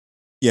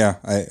Yeah,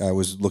 I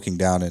was looking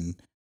down and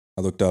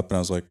I looked up and I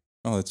was like,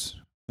 oh, that's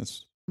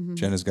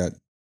Jenna's got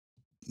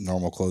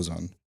normal clothes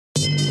on.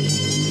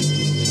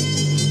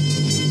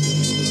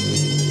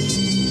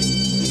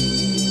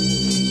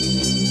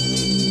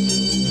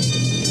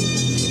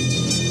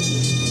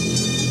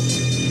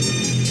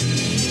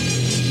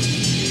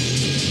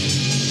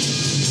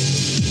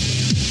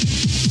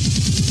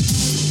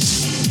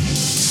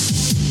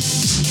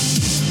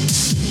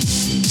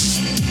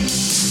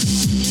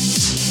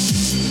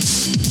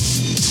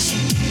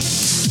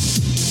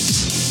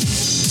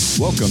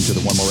 Welcome to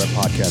the One More Rep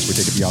podcast. We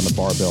take it beyond the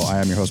barbell. I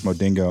am your host,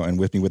 Modingo, and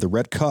with me with a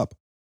red cup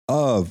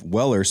of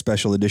Weller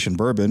Special Edition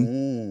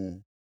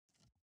Bourbon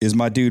is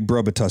my dude,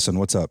 Brobitussin.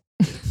 What's up?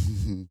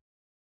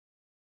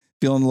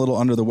 Feeling a little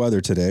under the weather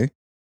today.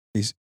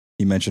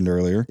 He mentioned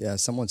earlier. Yeah,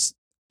 someone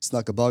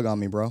snuck a bug on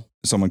me, bro.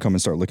 Someone come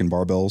and start licking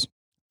barbells.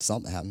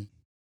 Something happened.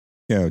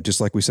 Yeah, just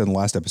like we said in the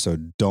last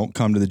episode, don't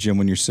come to the gym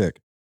when you're sick.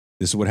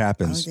 This is what I don't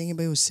happens. think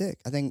anybody was sick.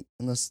 I think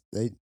unless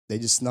they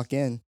just snuck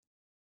in.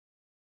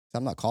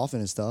 I'm not coughing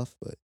and stuff,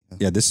 but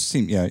Yeah, this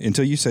seemed,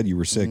 until you said you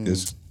were sick.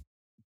 Is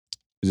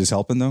this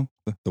helping though?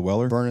 The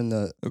Weller? burning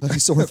the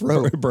sore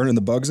throat. Burning the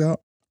bugs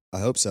out? I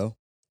hope so.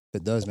 If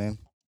it does, man.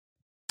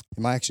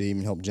 It might actually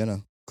even help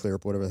Jenna clear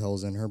up whatever the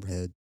hell's in her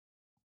head.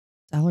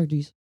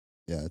 Allergies.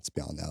 Yeah, it's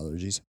beyond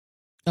allergies.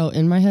 Oh,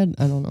 in my head?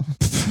 I don't know.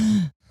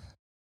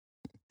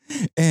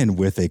 And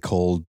with a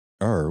cold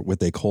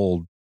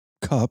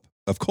cup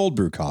of cold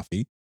brew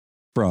coffee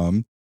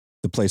from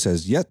the place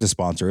has yet to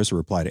sponsor us or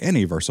reply to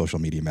any of our social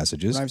media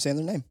messages. I'm not even saying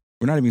their name.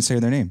 We're not even saying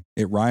their name.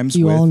 It rhymes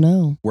You with all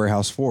know.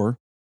 Warehouse 4,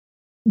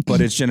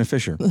 but it's Jenna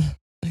Fisher.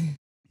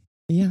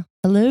 Yeah.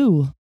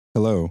 Hello.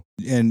 Hello.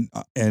 And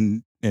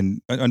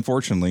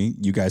unfortunately,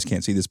 you guys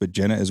can't see this, but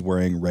Jenna is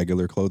wearing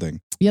regular clothing.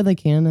 Yeah, they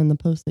can in the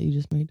post that you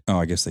just made. Oh,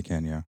 I guess they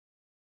can, yeah.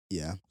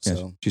 Yeah. Yeah,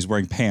 So she's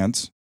wearing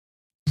pants,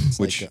 it's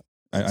which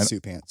like I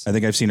suit pants.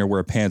 think I've seen her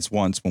wear pants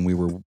once when we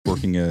were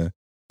working a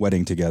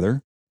wedding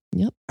together.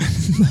 Yep.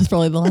 That's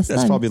probably the last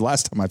That's time. probably the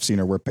last time I've seen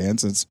her wear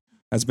pants.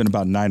 That's been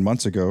about 9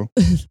 months ago.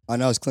 I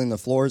know I was cleaning the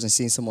floors and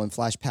seeing someone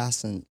flash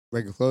past in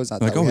regular clothes. I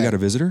Like, thought we got a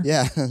visitor?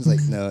 Yeah. I was like,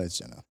 no, it's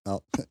Jenna.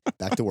 Oh,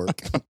 back to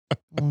work.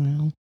 Oh,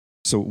 no.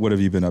 So what have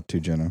you been up to,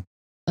 Jenna?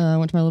 I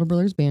went to my little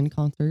brother's band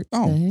concert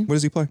Oh, today. what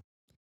does he play?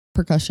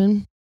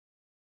 Percussion.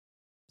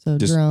 So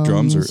Just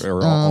drums.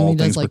 or all he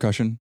does things like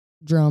percussion?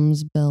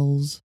 drums,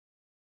 bells,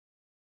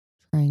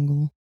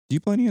 triangle. Do you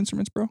play any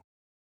instruments, bro?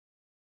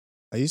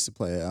 I used to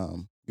play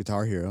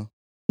Guitar Hero.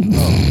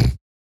 Oh.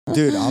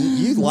 Dude,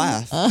 you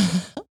laugh.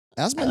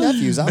 That's my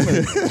nephew's. I'm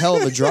a hell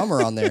of a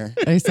drummer on there.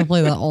 I used to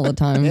play that all the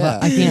time, Yeah.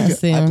 but I can't I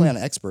sing. play on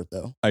an expert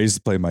though. I used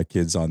to play my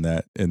kids on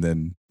that, and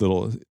then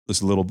little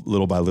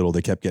by little,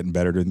 they kept getting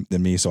better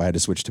than me, so I had to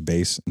switch to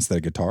bass instead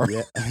of guitar.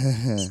 Yeah.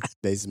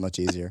 Bass is much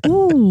easier.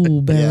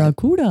 Ooh,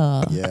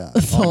 Barracuda. Yeah.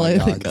 That's Oh all my I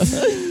God. think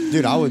of.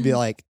 Dude, I would be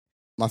like,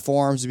 my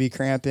forearms would be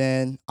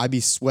cramping. I'd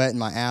be sweating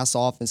my ass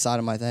off inside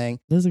of my thing.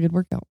 This is a good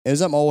workout. It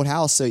was at my old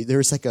house, so there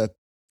was like a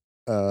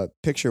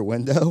picture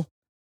window,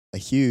 a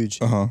huge,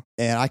 Uh-huh.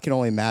 and I can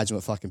only imagine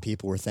what fucking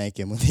people were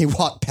thinking when they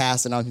walked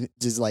past, and I'm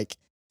just like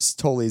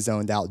totally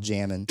zoned out,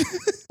 jamming,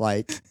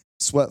 like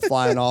sweat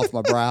flying off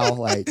my brow.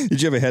 Like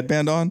Did you have a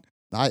headband on?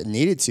 I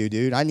needed to,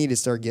 dude. I needed to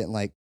start getting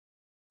like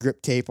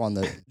grip tape on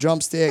the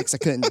drumsticks. I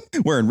couldn't.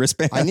 Wearing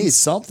wristbands? I need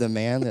something,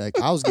 man. Like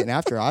I was getting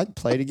after it. I'd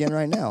play it again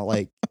right now.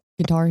 Like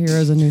Guitar Hero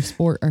is a new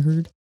sport, I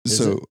heard. Is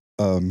So,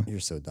 you're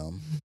so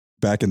dumb.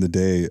 back in the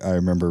day, I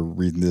remember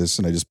reading this,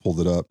 and I just pulled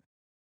it up.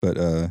 But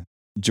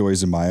Joey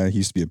Zamaya, he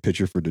used to be a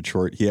pitcher for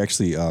Detroit. He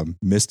actually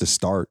missed a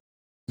start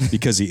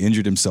because he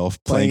injured himself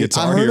playing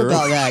Guitar I heard Hero.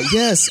 about that.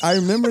 Yes, I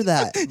remember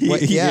that.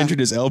 He injured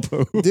his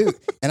elbow. Dude,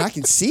 and I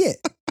can see it.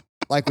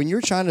 Like when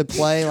you're trying to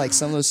play like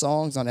some of those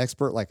songs on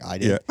expert, like I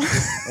did, Yeah.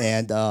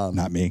 and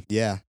Not me.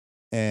 yeah,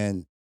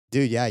 and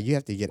dude, yeah, you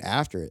have to get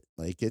after it.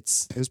 Like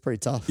it was pretty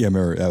tough. Yeah, I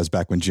remember that was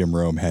back when Jim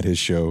Rome had his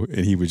show,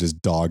 and he was just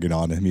dogging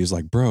on him. He was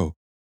like, bro,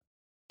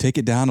 take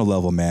it down a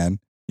level, man.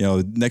 You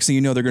know, next thing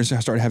you know, they're going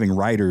to start having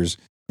writers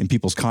in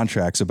people's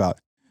contracts about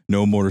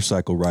no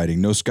motorcycle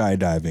riding, no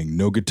skydiving,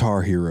 no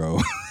Guitar Hero.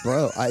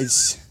 Bro,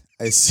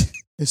 it's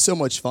so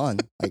much fun.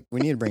 Like we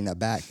need to bring that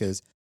back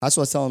because that's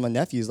what I was telling my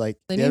nephews. Like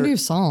They need to do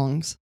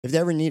songs. if they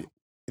ever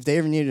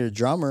needed a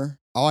drummer,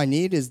 all I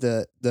need is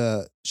the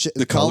The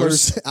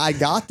colors. I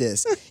got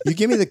this. You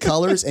give me the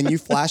colors and you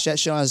flash that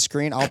shit on the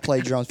screen, I'll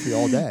play drums for you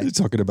all day. He's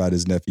talking about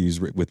his nephews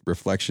with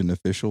Reflection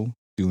Official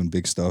doing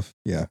big stuff.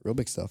 Yeah. Real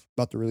big stuff.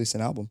 About to release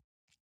an album.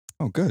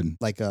 Oh, good.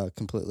 Like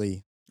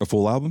completely A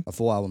full album? a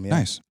full album, yeah.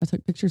 Nice. I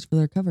took pictures for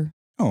their cover.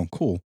 Oh,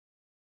 cool.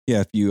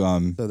 Yeah, if you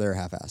So they're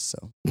half-assed,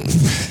 so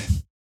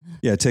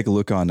yeah, take a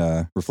look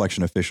on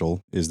Reflection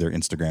Official is their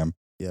Instagram.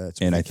 yeah, it's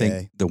And I with a think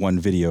K. the one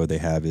video they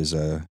have is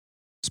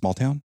Small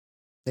Town.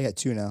 They got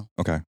 2 now.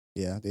 Okay.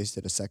 Yeah, they just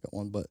did a second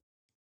one, but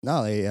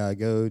no, they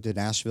go to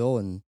Nashville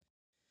and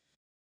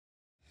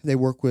they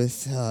work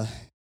with.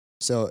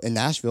 So in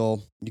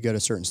Nashville, you go to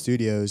certain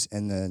studios,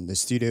 and then the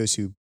studios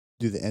who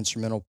do the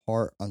instrumental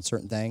part on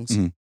certain things,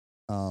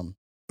 Mhm.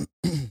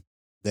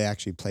 they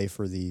actually play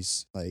for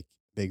these like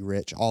Big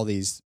Rich, all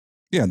these.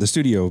 Yeah, the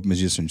studio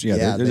musicians. Yeah,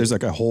 Yeah, there's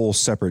like a whole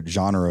separate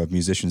genre of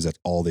musicians that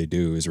all they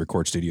do is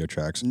record studio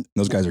tracks.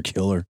 Those guys are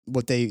killer.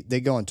 What they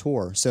go on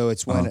tour. So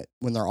it's when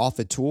when they're off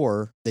a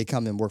tour, they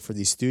come and work for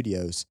these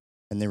studios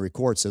and they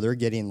record. So they're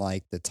getting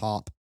like the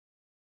top,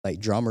 like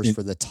drummers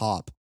for the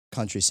top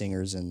country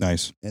singers in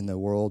Nice. in the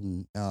world,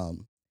 and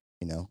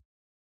you know,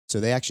 so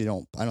they actually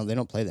they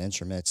don't play the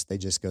instruments. They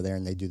just go there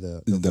and they do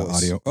the voice.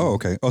 Audio. Oh,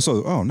 okay.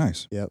 Oh,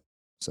 nice. Yep.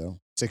 So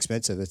it's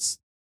expensive.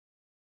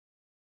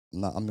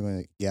 I'm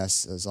going to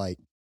guess it's like,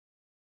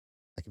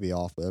 I could be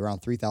off, but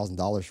around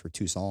 $3,000 for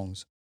 2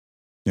 songs.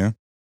 Yeah.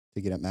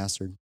 To get it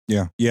mastered.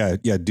 Yeah.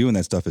 Doing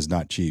that stuff is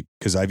not cheap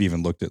because I've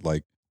even looked at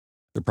like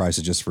the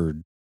prices just for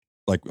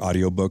like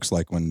audiobooks,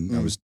 like when I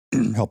was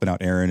helping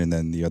out Erin and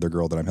then the other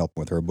girl that I'm helping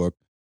with her book.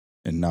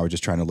 And now we're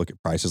just trying to look at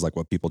prices, like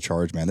what people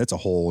charge, man. That's a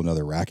whole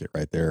another racket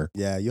right there.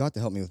 Yeah. You'll have to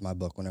help me with my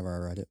book whenever I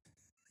write it.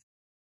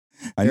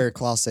 Eric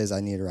Klaus says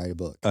I need to write a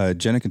book.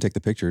 Jenna can take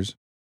the pictures.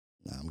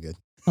 No, I'm good.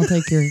 I'll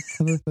take your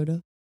cover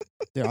photo.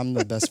 Dude, I'm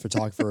the best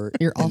photographer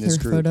Your in author this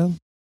group.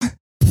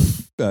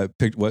 photo.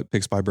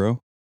 Pics by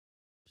bro.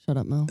 Shut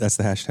up, Mo. That's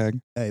the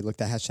hashtag. Hey, look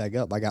that hashtag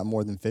up. I got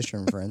more than Fisher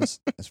and friends.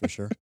 That's for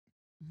sure.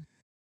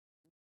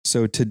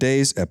 So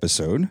today's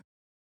episode.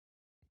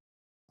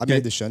 I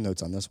made the show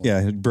notes on this one.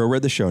 Yeah, bro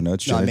read the show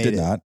notes. No, I Jenna made did it.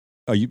 not.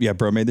 Oh, yeah,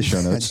 bro made the show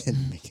I notes.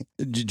 didn't make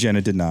it.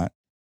 Jenna did not.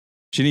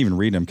 She didn't even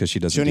read them because she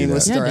doesn't She didn't do even that.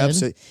 listen to Yeah, our I did.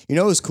 episode. You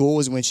know what was cool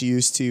was when she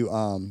used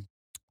to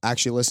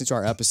actually listen to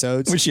our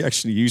episodes. When she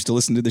actually used to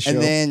listen to the show.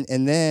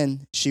 And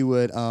then she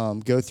would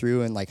go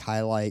through and like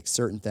highlight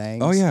certain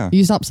things. Oh yeah.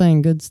 You stop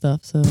saying good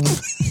stuff, so.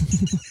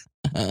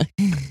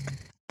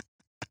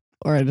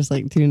 Or I just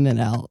like tune it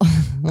out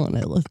when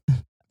I listen.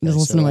 Just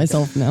listen to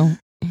myself now.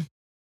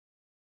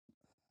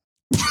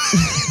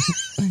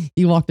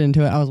 You walked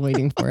into it. I was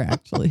waiting for it,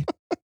 actually.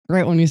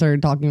 Right when you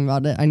started talking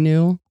about it, I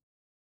knew.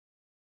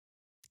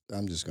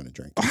 I'm just gonna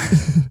drink.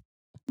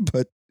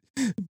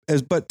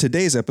 But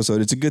today's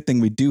episode, it's a good thing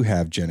we do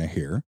have Jenna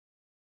here,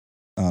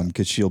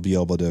 because she'll be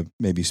able to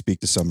maybe speak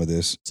to some of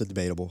this. It's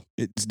debatable.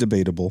 It's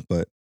debatable,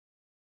 but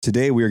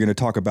today we are going to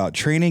talk about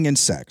training and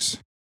sex.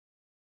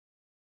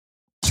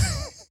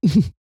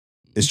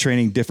 Is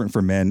training different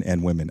for men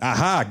and women?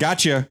 Aha,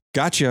 gotcha.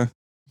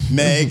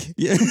 Meg.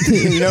 Yeah.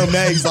 You know,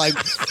 Meg's like,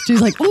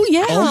 She's like, oh,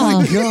 yeah. oh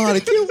my God, I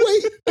can't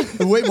wait.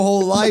 I've waited my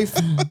whole life.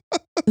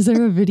 Is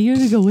there a video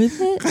to go with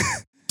it?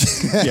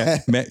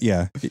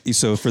 Yeah.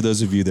 So for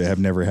those of you that have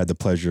never had the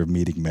pleasure of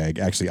meeting Meg,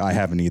 actually I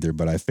haven't either,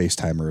 but I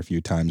FaceTime her a few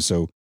times.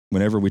 So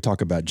whenever we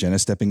talk about Jenna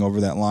stepping over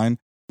that line,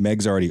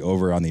 Meg's already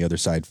over on the other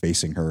side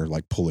facing her,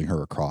 like pulling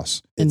her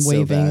across. And It's so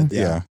waving. bad.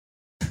 Yeah.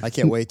 I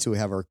can't wait to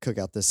have our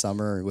cookout this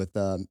summer with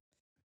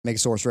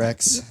Megasaurus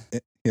Rex.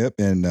 Yep.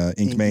 And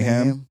Ink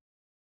Mayhem.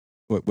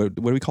 What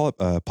do we call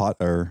it? Pot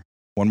or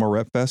One More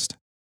Rep Fest?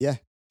 Yeah.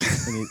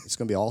 I mean, it's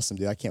going to be awesome,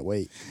 dude. I can't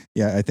wait.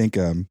 Yeah. I think,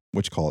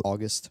 what you call it?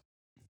 August.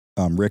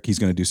 Rick, he's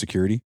going to do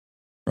security,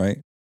 right?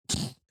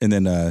 And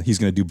then he's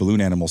going to do balloon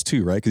animals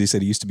too, right? Because he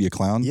said he used to be a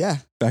clown Yeah.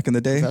 back in the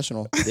day.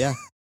 Professional. Yeah.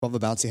 Love the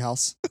bouncy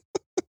house.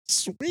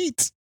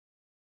 Sweet.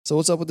 So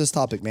what's up with this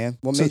topic, man?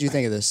 What So- made you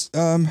think of this?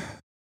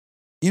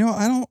 You know,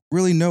 I don't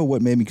really know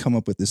what made me come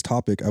up with this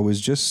topic. I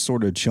was just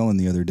sort of chilling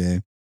the other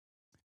day.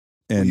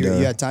 And you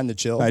had time to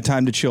chill. I had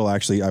time to chill,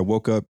 actually. I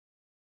woke up,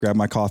 grabbed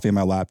my coffee and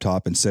my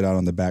laptop and sit out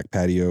on the back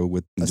patio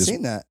I've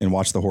seen that. and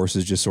watch the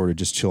horses just sort of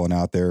just chilling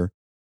out there.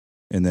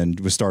 And then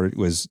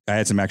I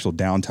had some actual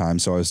downtime.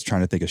 So I was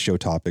trying to think of show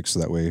topics so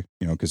that way,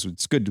 you know, because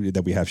it's good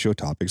that we have show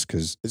topics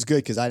because It's good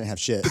because I didn't have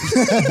shit.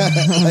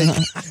 I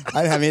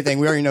didn't have anything.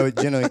 We already know,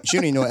 she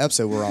don't even know what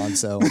episode we're on.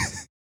 So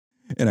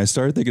and I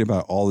started thinking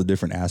about all the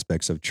different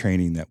aspects of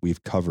training that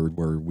we've covered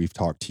where we've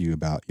talked to you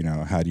about, you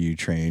know, how do you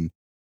train,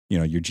 you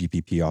know, your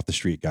GPP off the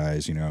street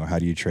guys, you know, how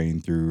do you train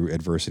through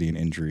adversity and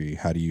injury?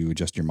 How do you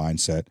adjust your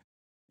mindset?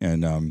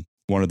 And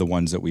one of the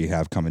ones that we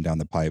have coming down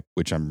the pipe,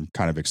 which I'm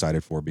kind of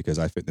excited for because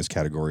I fit in this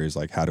category, is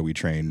like, how do we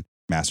train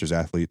masters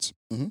athletes?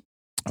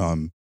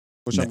 Mm-hmm.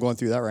 Which I'm going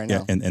through that right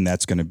now. And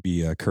that's going to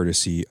be a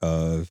courtesy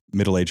of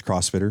middle-aged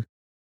CrossFitter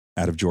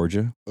out of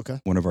Georgia. Okay.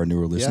 One of our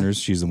newer listeners.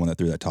 She's the one that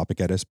threw that topic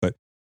at us.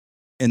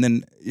 And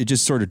then it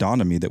just sort of dawned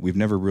on me that we've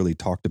never really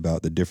talked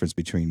about the difference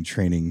between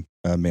training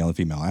male and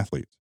female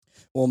athletes.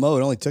 Well, Mo,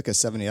 it only took us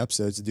 70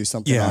 episodes to do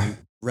something Yeah. on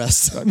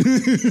rest.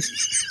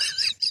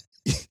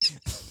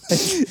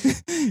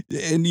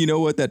 And you know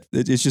what?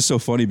 It's just so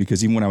funny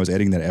because even when I was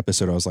editing that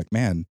episode, I was like,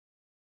 man,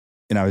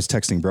 and I was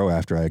texting bro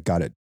after I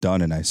got it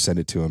done and I sent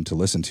it to him to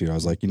listen to. I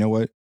was like, you know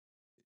what?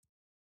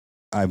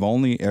 I've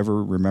only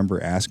ever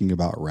remember asking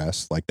about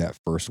rest like that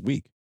first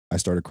week I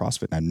started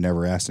CrossFit and I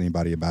never asked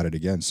anybody about it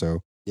again. So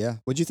Yeah.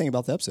 What'd you think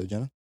about the episode,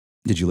 Jenna?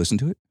 did you listen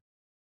to it?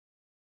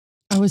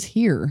 I was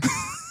here.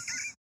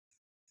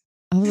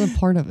 I was a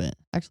part of it.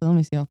 Actually, let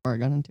me see how far I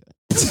got into it.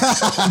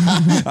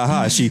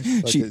 Aha, she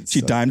Fucking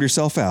suck. dimed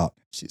herself out.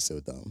 She's so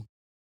dumb.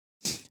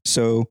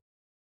 So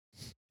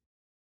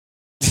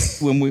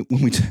when we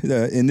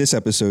in this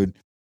episode,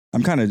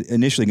 I'm kind of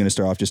initially going to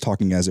start off just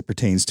talking as it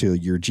pertains to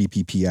your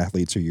GPP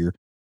athletes or your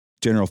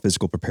general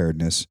physical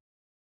preparedness.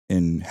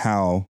 in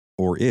how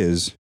or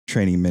is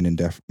training men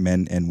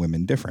and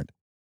women different.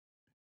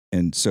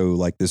 And so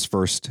like this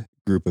first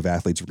group of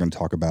athletes we're going to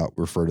talk about,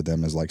 refer to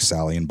them as like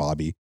Sally and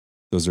Bobby.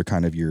 Those are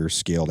kind of your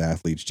scaled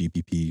athletes,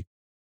 GPP,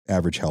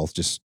 average health,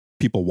 just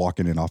people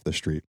walking in off the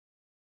street.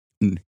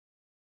 And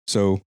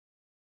so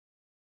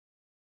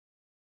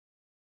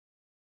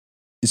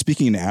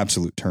speaking in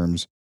absolute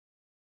terms,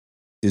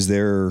 is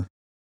there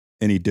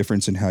any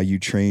difference in how you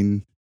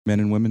train men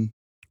and women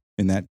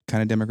in that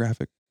kind of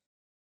demographic?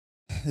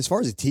 As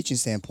far as a teaching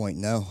standpoint,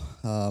 no.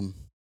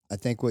 I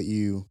think what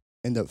you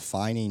end up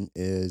finding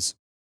is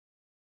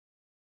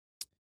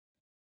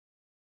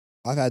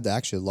I've had the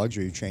actual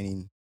luxury of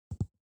training.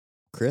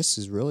 Chris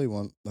is really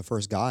the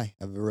first guy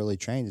I've really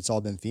trained. It's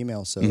all been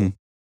female, so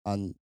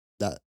on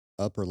that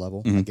upper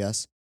level, I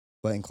guess.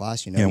 But in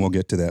class, and we'll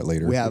get to that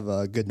later. We have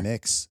a good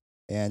mix,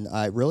 and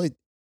I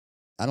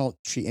don't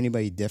treat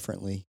anybody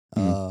differently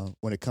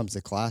when it comes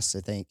to class.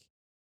 I think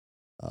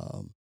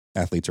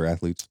athletes are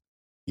athletes.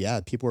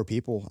 Yeah, people are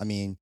people. I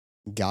mean,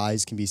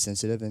 guys can be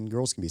sensitive and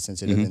girls can be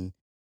sensitive, and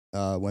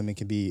women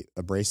can be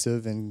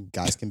abrasive and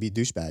guys can be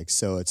douchebags.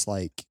 So it's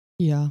like,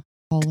 yeah,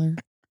 holler.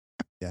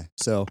 Yeah.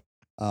 So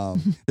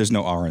there's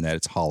no R in that.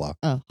 It's holla.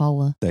 Oh,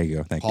 holla. There you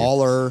go. Thank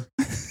holler.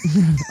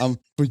 I'm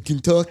from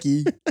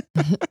Kentucky.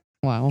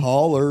 Wow.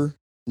 Holler.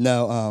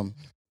 No.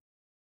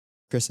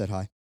 Chris said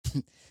hi.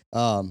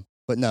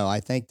 But no,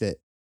 I think that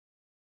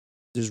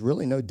there's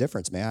really no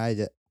difference,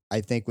 man.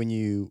 I think when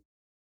you,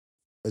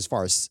 as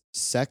far as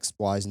sex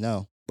wise,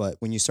 no. But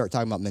when you start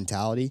talking about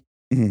mentality,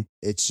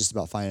 it's just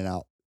about finding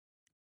out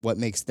what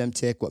makes them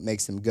tick, what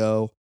makes them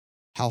go,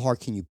 how hard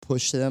can you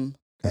push them,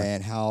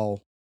 and how,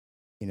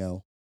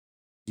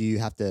 do you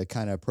have to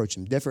kind of approach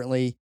them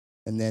differently?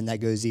 And then that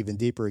goes even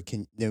deeper.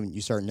 Then when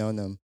you start knowing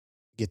them,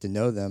 get to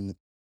know them,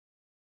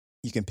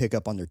 you can pick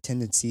up on their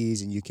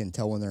tendencies and you can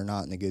tell when they're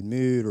not in a good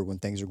mood or when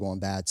things are going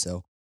bad.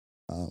 So,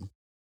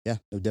 yeah,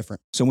 no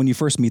different. So when you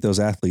first meet those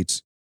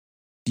athletes,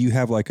 do you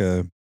have like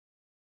a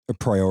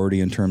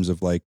priority in terms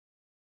of like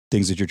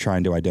things that you're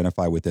trying to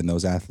identify within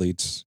those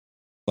athletes?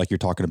 Like you're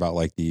talking about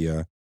like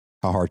the,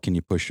 how hard can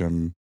you push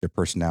them, their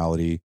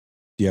personality?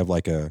 Do you have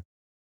like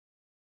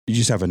you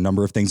just have a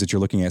number of things that you're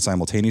looking at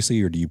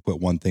simultaneously, or do you put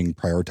one thing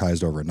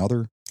prioritized over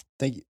another? I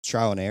think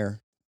trial and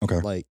error. Okay.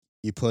 Like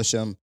you push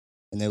them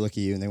and they look at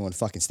you and they want to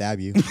fucking stab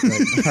you.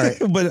 Like, all right.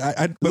 But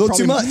a little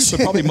too much. But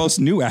probably most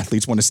new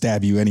athletes want to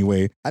stab you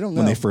anyway. I don't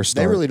know. When they first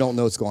start. They really don't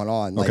know what's going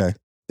on. Like, okay.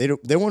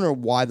 They wonder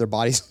why their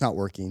body's not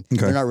working.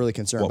 Okay. They're not really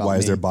concerned about why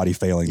is their body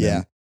failing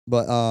Yeah. them?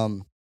 But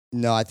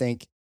no, I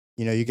think,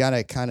 you got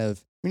to kind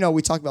of,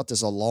 we talked about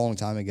this a long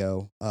time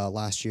ago,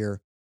 last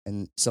year.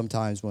 And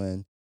sometimes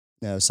when,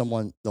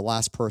 the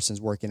last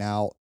person's working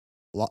out,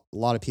 a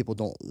lot of people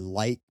don't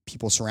like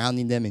people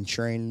surrounding them and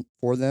cheering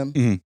for them.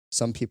 Mm-hmm.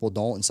 Some people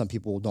don't, and some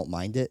people don't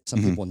mind it.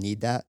 Some people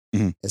need that.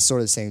 It's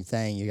sort of the same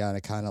thing. You got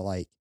to kind of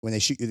like, when they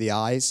shoot you the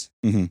eyes,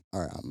 all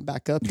right, I'm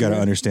back up. You got to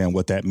understand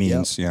what that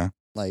means. Yep. Yeah.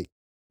 Like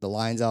the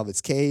lion's out of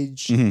its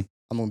cage. I'm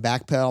going to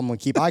backpedal. I'm going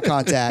to keep eye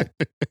contact,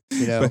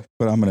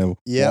 But I'm going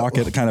to walk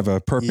at kind of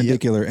a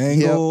perpendicular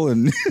angle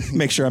and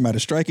make sure I'm at a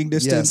striking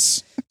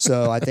distance. Yes.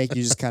 So I think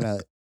you just kind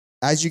of,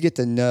 as you get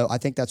to know, I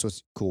think that's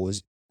what's cool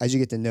is as you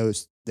get to know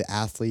the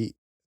athlete,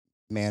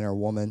 man or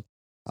woman,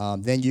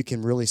 then you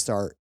can really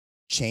start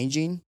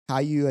changing how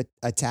you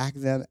attack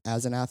them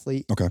as an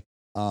athlete. Okay.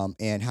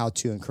 And how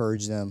to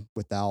encourage them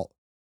without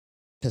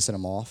pissing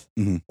them off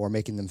or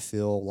making them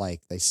feel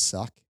like they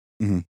suck.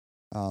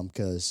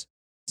 Because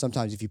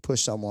sometimes if you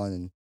push someone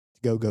and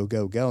go,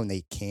 and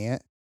they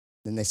can't,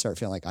 then they start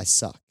feeling like I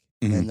suck.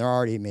 And they're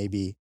already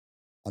maybe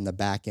on the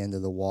back end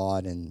of the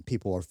WOD and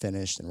people are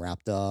finished and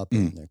wrapped up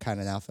and they're kind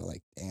of now feel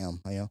like,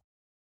 damn,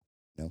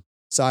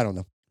 So I don't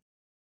know.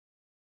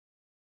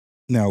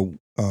 Now,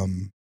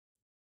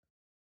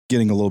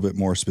 getting a little bit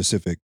more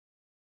specific,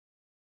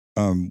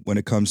 when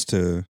it comes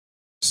to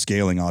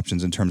scaling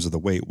options in terms of the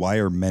weight, why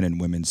are men and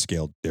women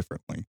scaled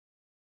differently?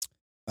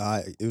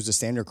 It was a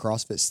standard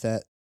CrossFit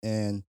set,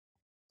 and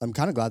I'm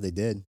kind of glad they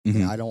did.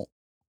 Mm-hmm. And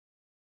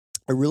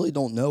I really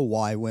don't know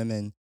why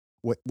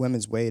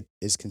women's weight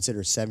is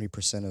considered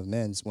 70% of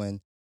men's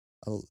when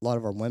a lot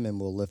of our women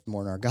will lift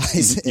more than our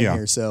guys in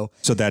here. So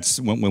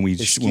that's when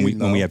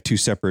we have two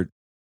separate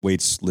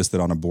weights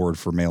listed on a board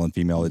for male and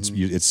female.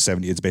 It's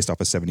 70. It's based off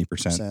of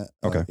 70%.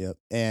 Okay. Yep.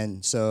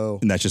 And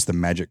that's just the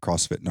magic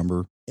CrossFit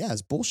number. Yeah,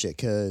 it's bullshit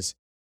because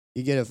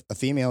you get a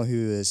female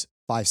who is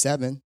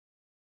 5'7",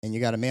 and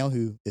you got a male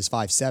who is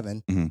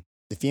 5'7".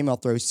 The female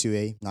throws to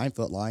a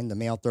 9-foot line. The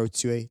male throws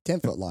to a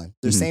 10-foot line.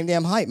 They're the same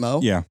damn height, Mo.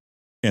 Yeah,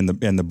 and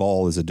the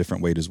ball is a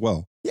different weight as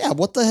well. Yeah,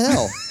 what the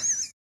hell?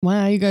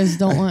 Wow, you guys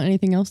don't want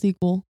anything else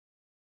equal.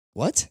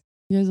 What?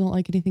 You guys don't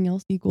like anything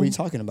else equal? What are you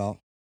talking about?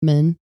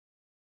 Men.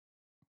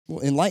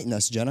 Well, enlighten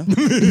us, Jenna.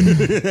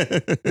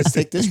 Let's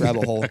take this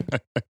rabbit hole.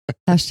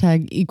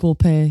 # equal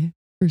pay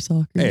for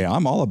soccer. Hey,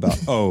 I'm all about.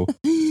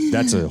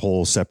 that's a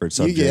whole separate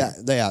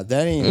subject. That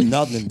ain't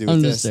nothing to do I'm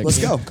with just this. Let's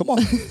go. Come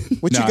on.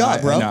 What you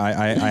got, bro?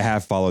 I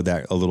have followed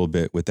that a little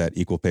bit with that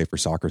equal pay for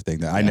soccer thing.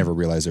 That I never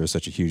realized there was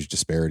such a huge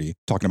disparity.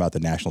 Talking about the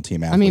national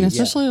team athletes. I mean,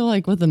 especially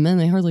like with the men,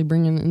 they hardly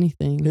bring in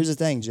anything. Here's the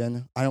thing,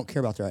 Jen. I don't care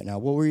about that right now.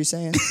 What were you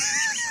saying?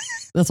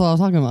 That's what I was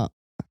talking about.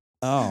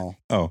 Oh,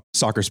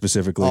 soccer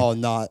specifically. Oh,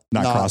 not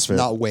CrossFit.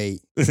 not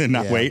weight.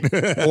 Not weight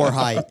or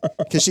height.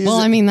 Because she's. Well,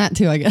 I mean that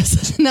too, I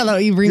guess. Now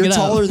that you bring you're it up,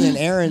 taller than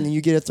Aaron, and you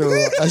get to throw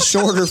a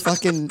shorter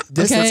fucking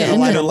distance Okay, and a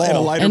and lighter then-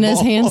 ball. and his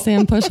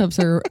handstand push-ups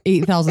are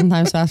 8,000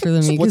 times faster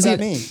than me. What's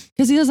that mean?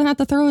 Because he doesn't have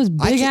to throw his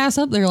big can't- ass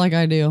up there like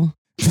I do.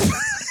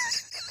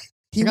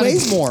 He gotta-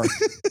 weighs more.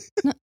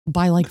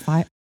 By like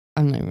 5.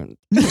 I'm not even.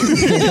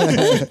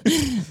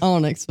 I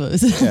want to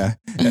expose. Yeah.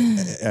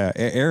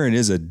 Aaron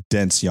is a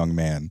dense young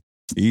man.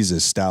 He's a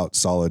stout,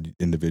 solid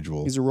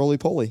individual. He's a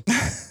roly-poly.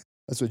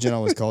 That's what Jen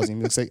always calls him.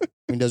 He looks like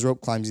when he does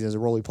rope climbs, he does a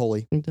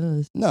roly-poly. It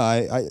does. No,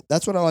 I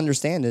that's what I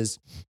understand is,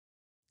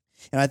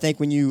 and I think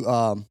when you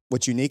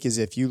what's unique is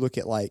if you look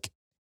at like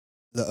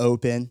the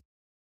open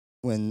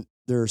when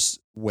there's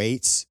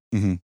weights,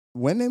 Mhm.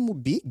 women will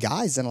beat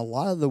guys in a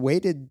lot of the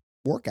weighted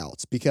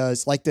workouts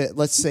because like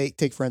let's say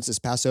take for instance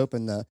pass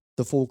open the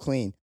full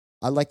clean.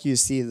 I'd like you to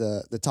see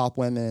the top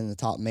women and the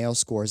top male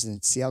scores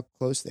and see how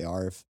close they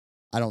are. If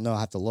I don't know, I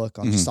have to look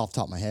on just off the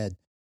top of my head.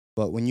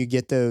 But when you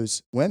get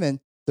those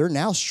women, they're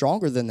now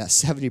stronger than that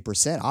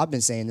 70%. I've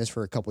been saying this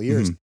for a couple of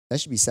years.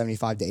 That should be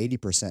 75 to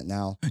 80%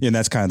 now. Yeah, and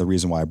that's kind of the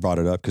reason why I brought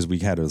it up because we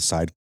had a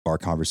sidebar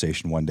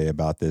conversation one day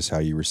about this, how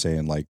you were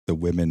saying like the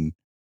women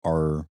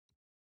are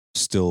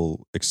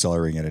still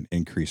accelerating at an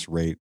increased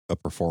rate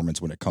of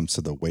performance when it comes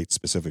to the weight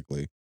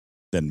specifically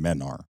than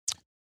men are.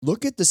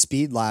 Look at the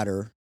speed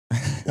ladder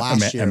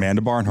last year.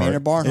 Amanda Barnhart.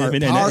 And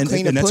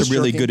that's push a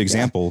really jerking. good Yeah.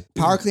 example.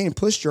 Power clean and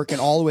push jerking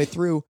all the way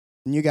through.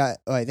 And you got,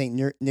 I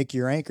think, Nick,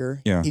 your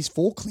anchor. Yeah. He's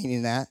full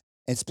cleaning that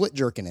and split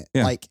jerking it.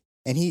 Yeah.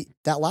 And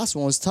that last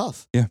one was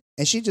tough. Yeah.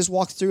 And she just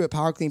walked through it,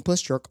 power clean,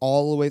 push jerk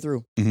all the way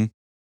through. Mhm.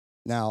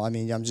 Now, I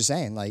mean, I'm just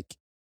saying, like,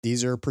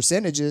 these are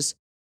percentages.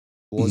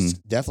 Was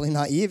definitely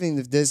not even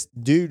if this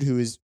dude who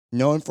is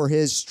known for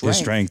his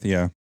strength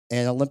Yeah.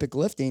 and Olympic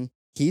lifting,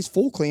 he's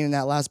full cleaning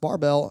that last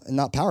barbell and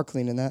not power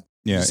cleaning that.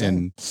 Yeah, Just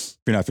and if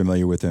you're not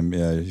familiar with him,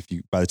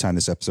 by the time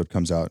this episode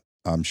comes out,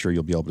 I'm sure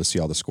you'll be able to see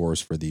all the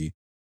scores for the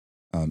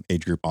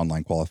age group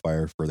online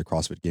qualifier for the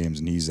CrossFit Games,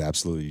 and he's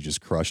absolutely just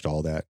crushed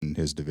all that in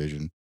his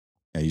division.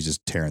 And he's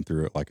just tearing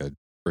through it like a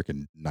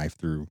freaking knife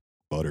through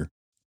butter.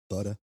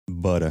 Butter.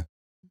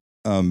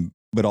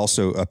 But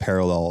also a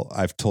parallel.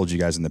 I've told you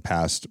guys in the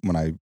past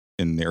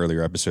in the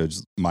earlier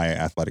episodes, my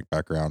athletic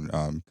background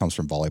comes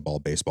from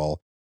volleyball,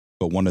 baseball.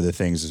 But one of the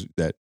things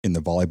that in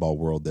the volleyball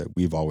world that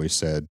we've always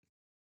said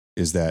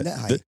is that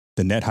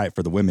the net height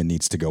for the women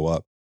needs to go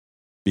up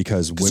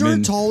because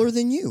women they're taller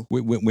than you.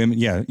 Women,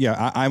 yeah.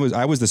 I'm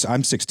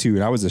 6'2"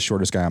 and I was the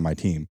shortest guy on my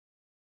team,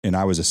 and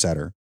I was a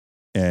setter.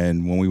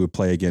 And when we would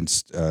play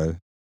against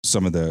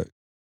some of the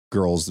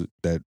girls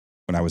that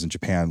when I was in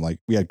Japan, like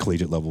we had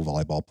collegiate level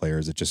volleyball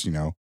players that just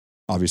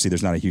obviously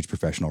there's not a huge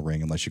professional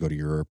ring unless you go to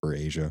Europe or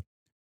Asia,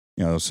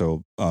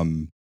 So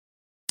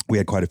we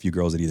had quite a few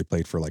girls that either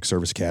played for like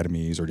service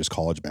academies or just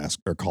college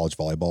basketball or college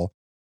volleyball,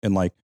 and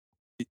like.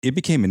 It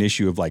became an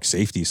issue of like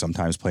safety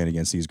sometimes playing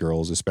against these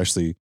girls,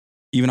 especially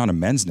even on a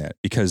men's net,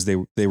 because they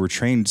were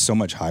trained so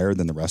much higher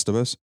than the rest of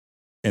us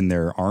and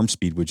their arm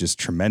speed was just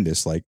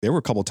tremendous. Like there were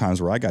a couple of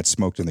times where I got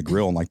smoked in the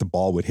grill and like the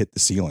ball would hit the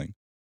ceiling,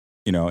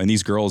 and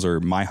these girls are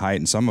my height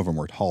and some of them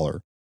were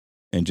taller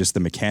and just the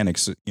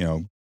mechanics,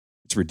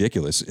 it's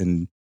ridiculous.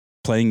 And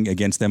playing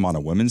against them on a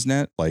women's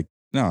net, like,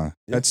 no,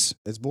 it's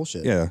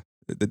bullshit. Yeah.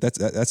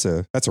 That's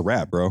a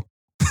wrap, bro.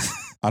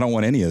 I don't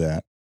want any of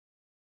that.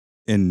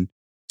 And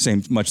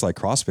same, much like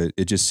CrossFit,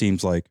 it just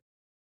seems like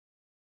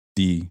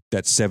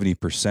that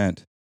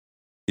 70%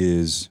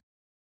 is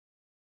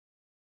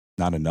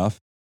not enough.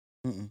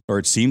 Or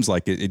it seems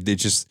like it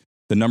just,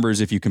 the numbers,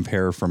 if you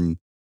compare from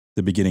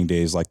the beginning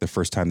days, like the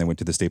first time they went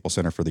to the Staples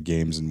Center for the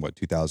games in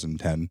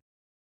 2010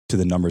 to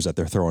the numbers that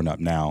they're throwing up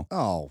now.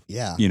 Oh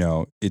yeah.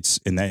 It's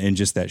in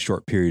just that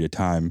short period of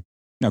time.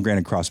 Now,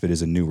 granted, CrossFit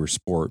is a newer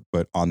sport,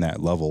 but on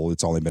that level,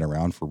 it's only been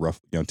around for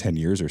roughly 10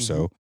 years or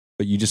so.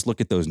 But you just look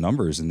at those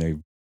numbers and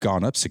they've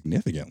gone up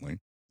significantly.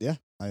 Yeah,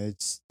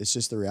 it's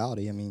just the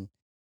reality. I mean,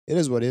 it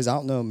is what it is. I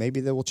don't know.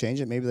 Maybe they will change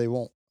it. Maybe they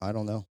won't. I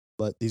don't know.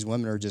 But these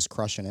women are just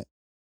crushing it.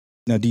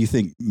 Now, do you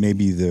think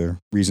maybe the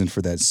reason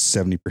for that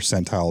 70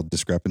 percentile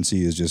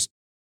discrepancy is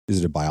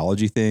it a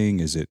biology thing?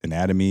 Is it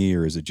anatomy,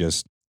 or is it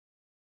just?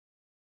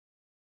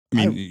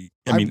 I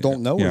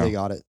don't know where they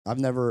got it. I've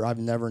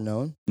never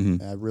known.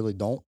 I really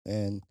don't.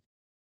 And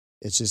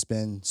it's just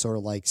been sort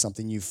of like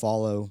something you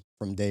follow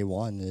from day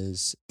one.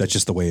 That's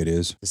just the way it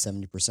is. The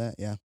 70%.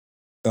 Yeah.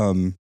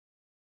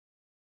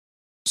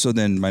 So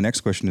then my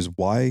next question is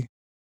why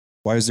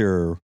is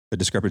there a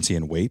discrepancy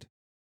in weight,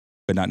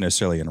 but not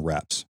necessarily in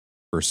reps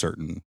for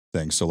certain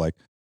things? So like,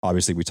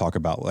 obviously we talk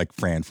about like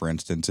Fran, for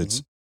instance,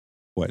 it's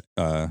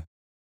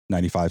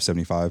 95,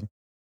 75,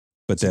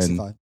 but 65.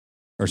 then,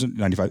 or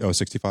 95,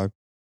 65.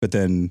 But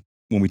then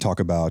when we talk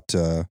about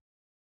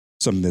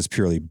something that's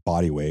purely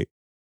body weight,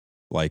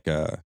 like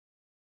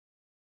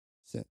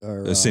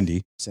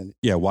Cindy. Cindy.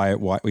 Yeah, why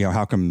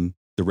how come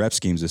the rep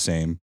scheme's the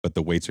same but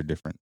the weights are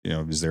different?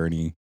 Is there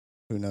any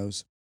Who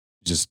knows?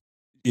 just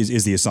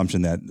is the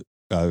assumption that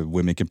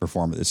women can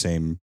perform at the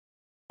same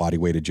body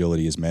weight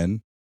agility as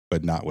men,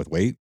 but not with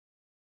weight?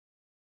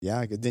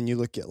 Yeah. Then you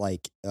look at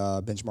like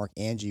benchmark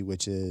Angie,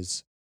 which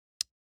is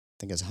I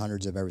think it's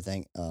hundreds of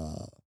everything: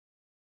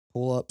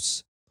 pull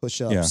ups,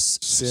 push ups, Yeah.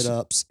 sit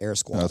ups, air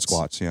squats.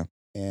 Squats, yeah.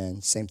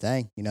 And same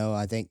thing,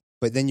 I think.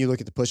 But then you look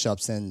at the push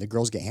ups, and the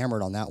girls get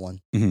hammered on that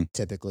one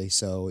typically.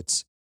 So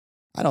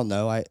I don't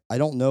know. I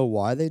don't know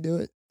why they do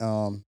it.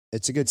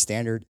 It's a good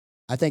standard.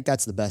 I think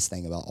that's the best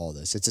thing about all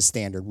this. It's a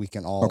standard we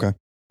can all. Okay.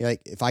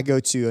 Like if I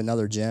go to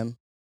another gym,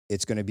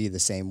 it's going to be the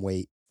same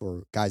weight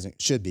for guys. It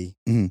should be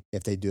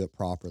if they do it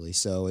properly.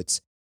 So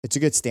it's a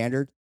good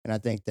standard, and I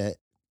think that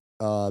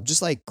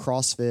just like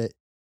CrossFit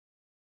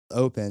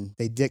Open,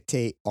 they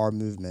dictate our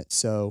movement.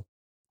 So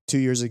 2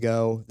 years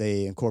ago,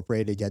 they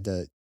incorporated you had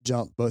to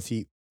jump both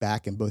feet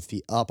back and both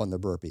feet up on the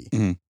burpee.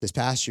 This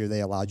past year,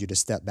 they allowed you to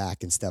step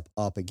back and step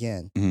up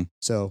again.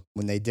 So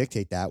when they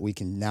dictate that, we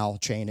can now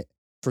train it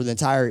for the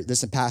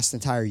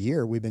entire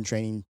year. We've been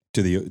training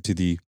to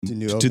the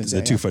new opens,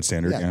 2 foot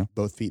standard. Yeah.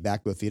 Both feet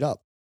back, both feet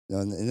up.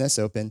 In this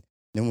open,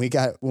 then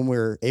when we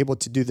were able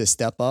to do the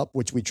step up,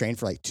 which we trained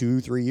for like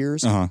 2-3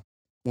 years.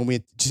 When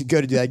we just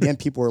go to do that again,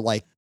 people were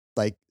like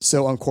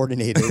so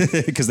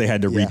uncoordinated because they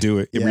had to redo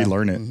it,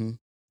 relearn it.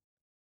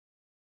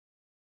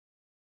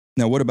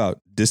 Now, what about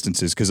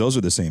distances? Because those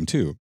are the same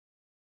too.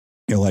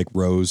 Like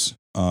rows,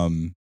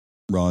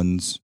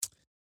 runs,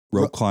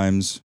 rope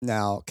climbs.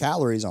 Now,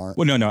 calories aren't.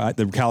 Well, no.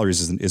 The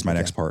calories is my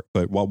next part.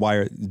 But why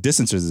are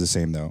distances the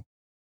same though?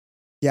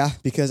 Yeah,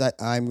 because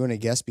I'm going to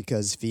guess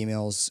because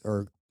females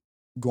are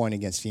going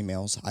against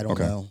females. I don't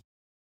know.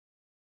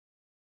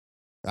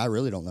 I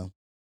really don't know.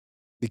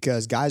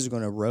 Because guys are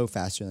going to row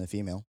faster than a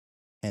female,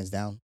 hands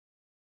down.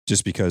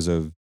 Just because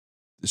of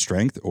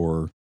strength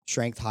or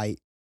strength, height,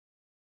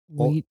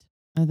 weight.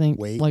 I think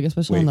like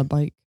especially on the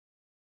bike.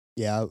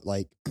 Yeah,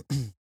 like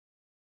you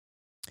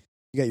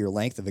got your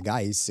length of a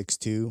guy. He's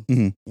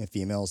 6'2".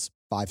 Female's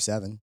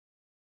 5'7".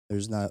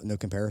 There's no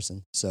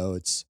comparison. So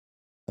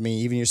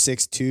even your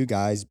 6'2"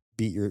 guys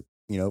beat your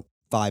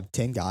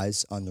 5'10"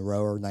 guys on the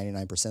rower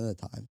 99% of the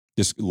time.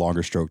 Just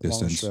longer stroke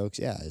distance. Longer strokes,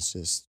 yeah. It's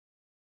just.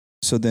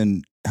 So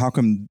then, how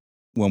come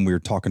when we're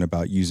talking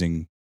about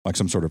using like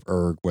some sort of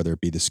erg, whether it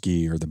be the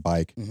ski or the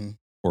bike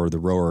or the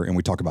rower, and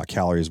we talk about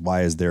calories,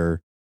 why is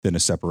there then a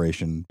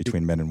separation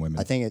between men and women?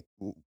 I think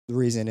the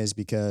reason is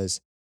because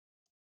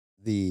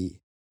and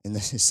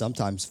this is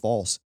sometimes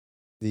false,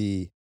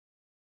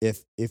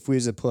 if we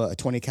was to put a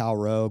 20 cal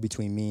row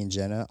between me and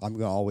Jenna, I'm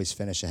going to always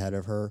finish ahead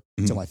of her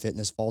until my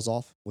fitness falls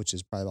off, which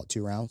is probably about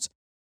 2 rounds.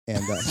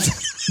 And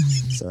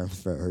sorry, my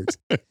throat hurts.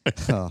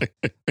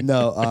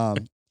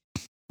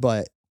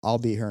 But I'll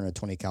beat her in a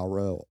 20 cal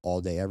row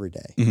all day, every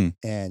day.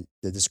 And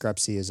the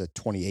discrepancy is a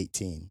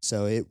 2018.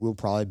 So it will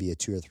probably be a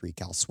 2 or 3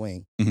 cal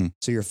swing.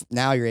 So you're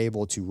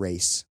able to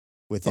race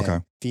with them. Okay.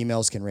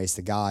 Females can race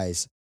the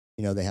guys.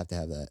 They have to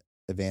have that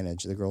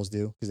advantage. The girls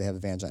do because they have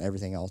advantage on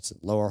everything else.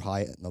 Lower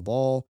height on the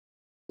ball,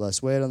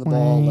 less weight on the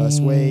ball, less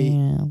weight.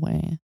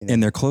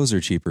 And their clothes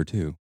are cheaper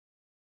too.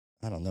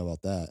 I don't know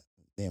about that.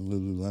 Damn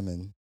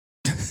Lululemon.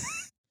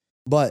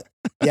 But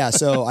yeah,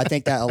 so I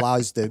think that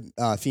allows the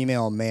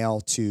female and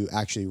male to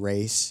actually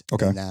race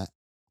in that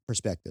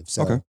perspective.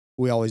 So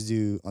we always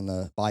do on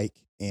the bike,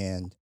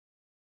 and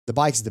the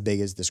bike's the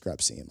biggest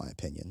discrepancy in my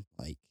opinion.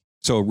 Like,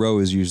 so a row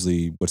is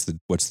usually what's the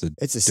it's the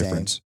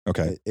difference? Same.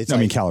 Okay, it's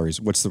calories.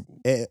 What's the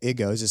it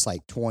goes? It's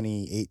like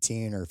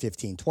 20-18 or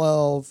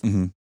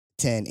 15-12,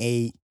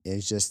 10-8.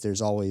 It's just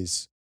there's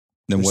always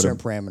certain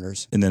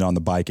parameters. And then on the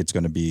bike, it's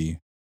going to be.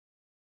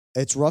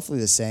 It's roughly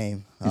the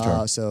same.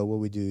 So what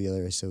we do the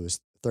other, so it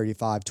was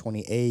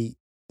 35-28,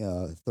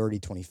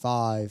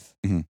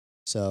 30-25.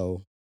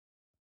 So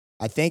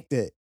I think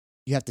that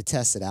you have to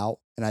test it out.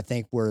 And I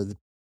think where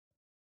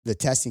the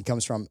testing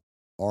comes from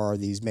are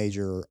these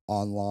major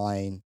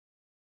online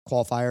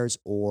qualifiers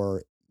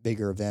or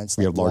bigger events.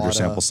 We have larger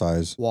sample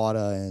size.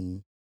 WADA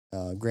and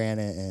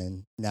Granite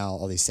and now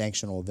all these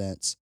sanctional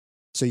events.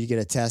 So you get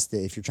to test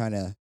it if you're trying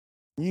to,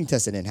 you can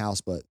test it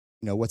in-house, but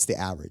what's the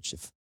average?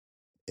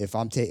 If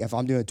I'm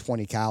doing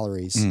 20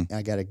 calories and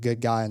I got a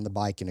good guy on the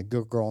bike and a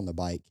good girl on the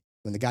bike,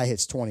 when the guy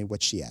hits 20,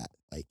 what's she at?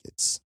 Like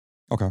it's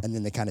okay. And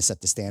then they kind of set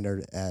the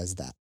standard as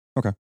that.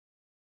 Okay.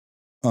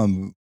 Are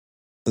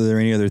there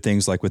any other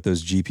things like with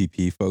those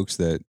GPP folks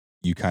that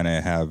you kind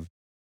of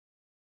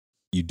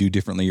you do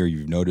differently or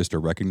you've noticed or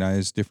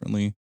recognized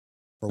differently?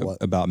 For what?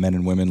 About men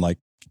and women, like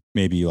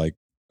maybe like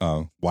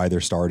why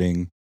they're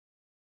starting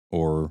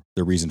or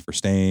the reason for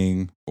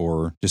staying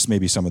or just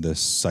maybe some of the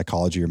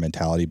psychology or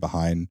mentality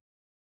behind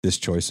this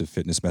choice of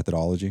fitness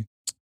methodology?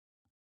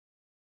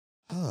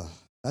 Oh,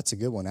 that's a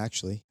good one,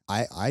 actually.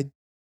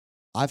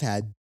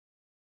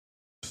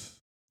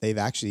 They've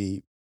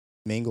actually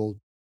mingled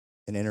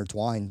and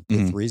intertwined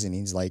with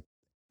reasonings. Like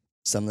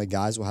some of the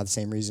guys will have the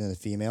same reason as the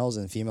females,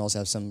 and the females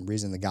have some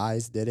reason the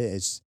guys did it.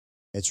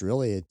 It's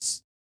really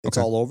it's Okay.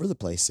 all over the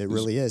place. It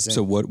really is.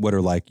 So what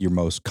are like your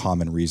most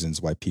common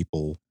reasons why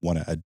people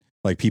want to,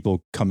 like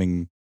people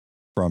coming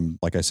from,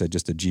 like I said,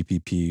 just a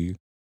GPP,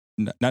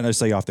 not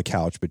necessarily off the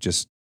couch, but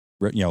just,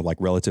 like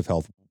relative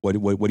health. What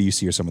do you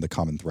see are some of the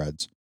common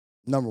threads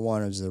Number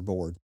one is they're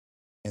bored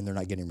and they're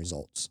not getting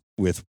results.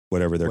 with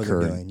whatever they're What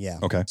they're current? doing. Yeah.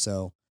 Okay.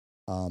 So,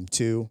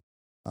 two,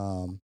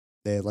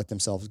 they let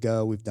themselves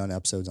go. We've done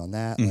episodes on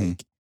that. Mhm.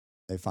 Like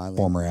they finally,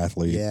 Former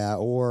athlete. yeah,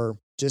 or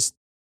just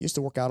used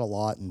to work out a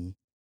lot and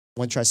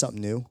want to try something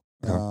new.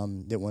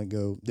 Okay.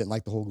 Didn't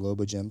like the whole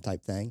Globo Gym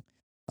type thing.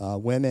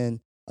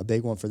 Women, a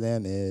big one for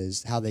them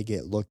is how they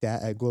get looked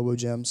at Globo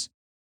Gyms.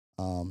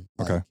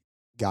 Okay.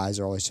 Guys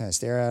are always trying to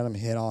stare at them,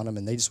 hit on them,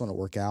 and they just want to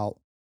work out.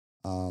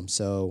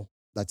 So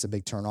that's a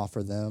big turnoff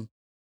for them.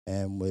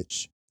 And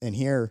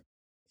here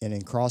and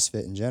in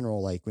CrossFit in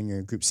general, like when you're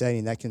in group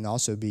setting, that can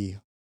also be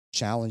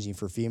challenging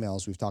for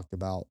females. We've talked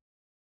about,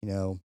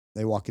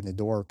 they walk in the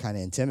door kind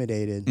of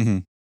intimidated.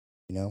 Mhm.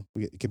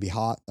 It could be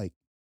hot, like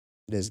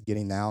it is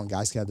getting now, and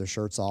guys can have their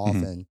shirts off,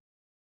 Mhm.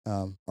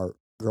 and our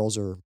girls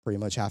are pretty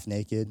much half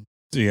naked,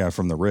 So yeah,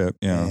 from the rip.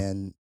 Yeah.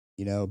 and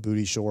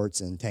booty shorts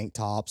and tank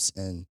tops,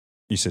 and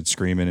You said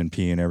screaming and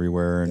peeing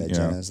everywhere, and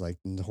Jenna's like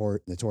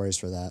notorious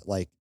for that.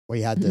 Like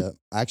I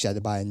actually had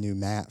to buy a new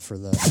mat for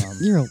the.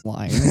 You're a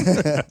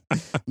liar.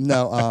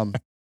 No,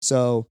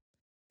 so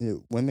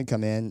women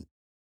come in,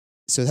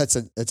 so that's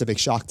a big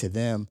shock to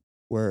them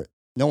where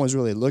no one's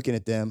really looking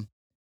at them,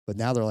 but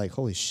now they're like,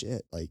 holy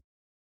shit, like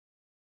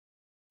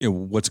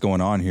what's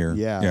going on here?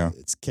 yeah,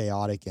 it's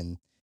chaotic. And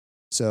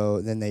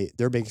so then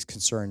their biggest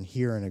concern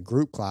here in a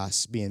group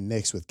class being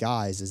mixed with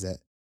guys is that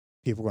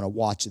people are going to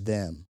watch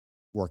them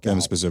work Them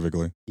out.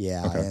 specifically.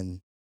 Yeah, Okay.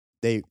 and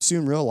they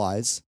soon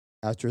realize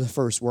after the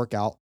first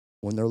workout,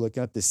 when they're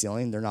looking up the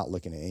ceiling, they're not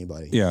looking at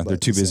anybody. Yeah, they're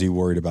but too the busy ceiling.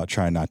 worried about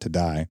trying not to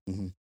die.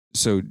 Mhm.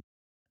 So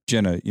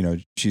Jenna,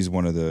 she's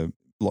one of the,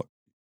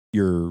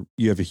 you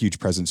have a huge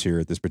presence here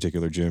at this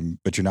particular gym,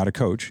 but you're not a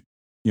coach.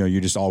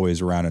 You're just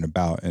always around and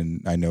about.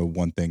 And I know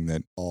one thing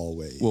that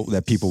Always.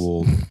 that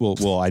people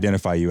will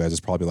identify you as is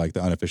probably like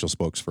the unofficial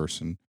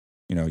spokesperson.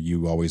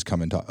 You always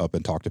come up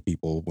and talk to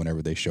people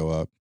whenever they show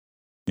up.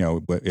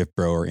 But if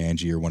Bro or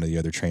Angie or one of the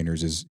other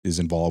trainers is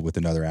involved with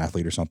another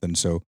athlete or something.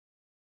 So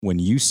when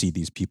you see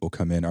these people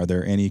come in, are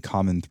there any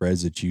common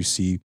threads that you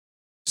see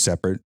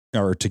separate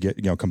or to get,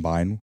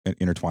 combine and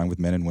intertwine with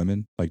men and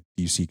women? Like,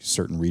 do you see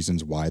certain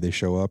reasons why they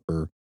show up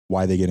or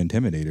why they get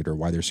intimidated or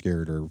why they're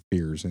scared or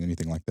fears and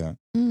anything like that?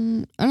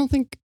 I don't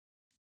think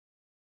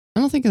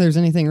there's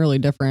anything really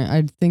different.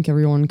 I think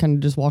everyone kind of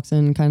just walks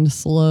in kind of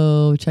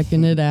slow,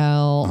 checking it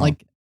out. Uh-huh.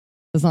 Like,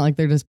 it's not like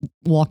they're just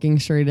walking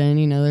straight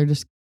in, they're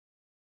just,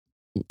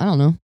 I don't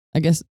know, I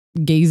guess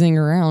gazing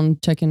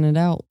around, checking it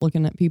out,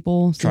 looking at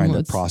people. Trying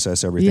to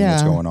process everything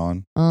that's going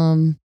on.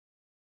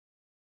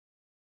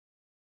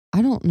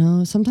 I don't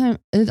know. Sometimes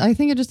I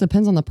think it just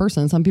depends on the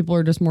person. Some people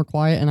are just more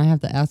quiet and I have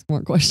to ask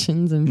more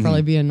questions and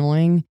probably be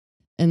annoying.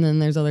 And then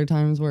there's other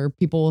times where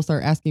people will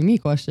start asking me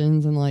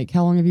questions and like,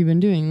 how long have you been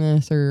doing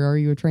this? Or are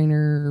you a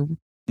trainer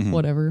or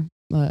whatever?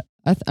 But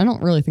I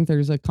don't really think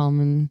there's a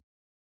common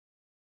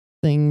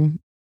thing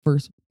for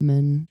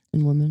men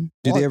and women.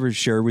 Do they ever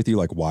share with you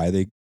like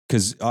why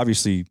because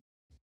obviously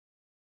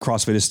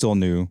CrossFit is still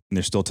new and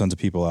there's still tons of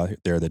people out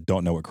there that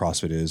don't know what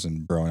CrossFit is.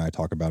 And Bro and I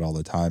talk about it all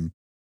the time.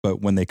 But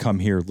when they come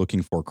here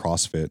looking for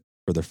CrossFit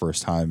for the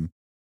first time,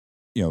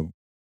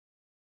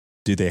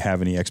 do they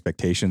have any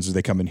expectations? Do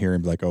they come in here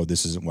and be like, oh,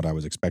 this isn't what I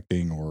was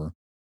expecting? Or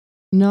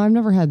no, I've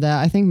never had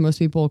that. I think most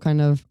people kind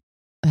of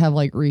have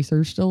like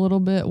researched a little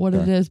bit what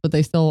it is, but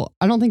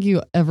I don't think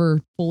you ever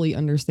fully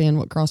understand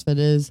what CrossFit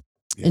is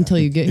until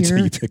you get until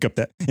here. you pick up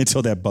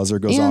until that buzzer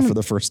goes off for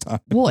the first time.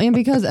 Well, and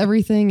because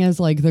everything is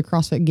like the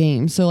CrossFit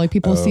Games, so like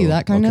people see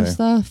that kind of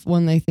stuff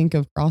when they think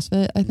of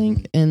CrossFit, I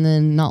think, and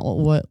then not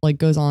what like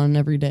goes on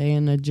every day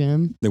in a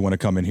gym. They want to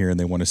come in here and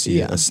they want to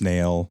see a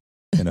snail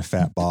and a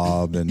fat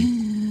bob and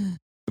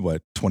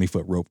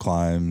 20-foot rope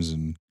climbs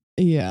and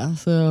yeah.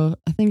 So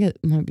I think it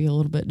might be a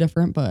little bit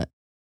different, but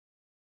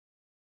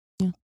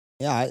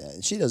yeah,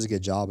 she does a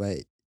good job.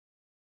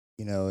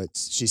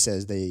 She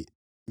says they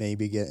may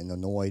be getting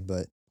annoyed,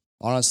 but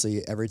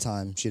honestly, every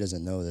time she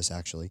doesn't know this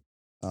actually.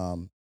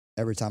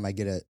 Every time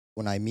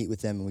when I meet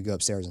with them and we go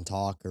upstairs and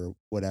talk or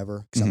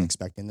whatever, because I'm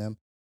expecting them,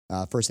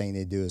 first thing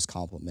they do is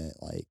compliment.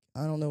 Like,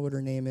 I don't know what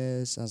her name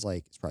is. I was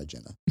like, it's probably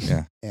Jenna.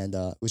 Yeah. And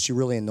was she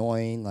really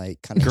annoying?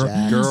 Like, kind of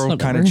jacked? Girl,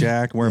 kind of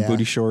jacked, wearing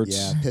booty shorts.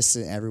 Yeah,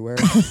 pissing everywhere.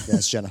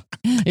 That's Jenna.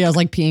 Yeah, I was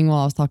like peeing while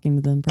I was talking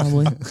to them,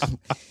 probably.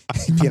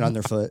 Peeing on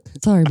their foot.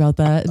 Sorry about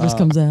that. It just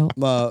comes out.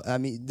 Well, I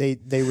mean, they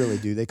really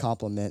do. They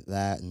compliment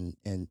that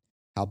and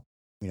how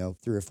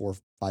 3 or 4 or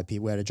 5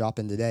 people. We had a drop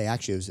in today.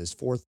 Actually, it was his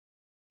 4th.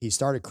 He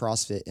started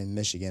CrossFit in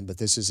Michigan, but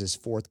this is his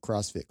 4th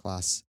CrossFit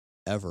class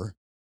ever.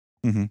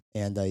 Mm-hmm.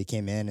 And he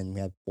came in and we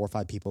had 4 or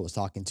 5 people that was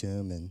talking to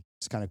him, and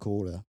it's kind of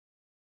cool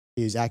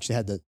he's actually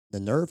had the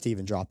nerve to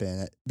even drop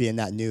in, being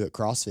that new at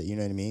CrossFit. You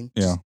know what I mean?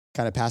 Yeah.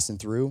 Kind of passing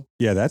through.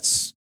 Yeah,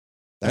 that's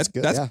That's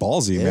good. That's yeah.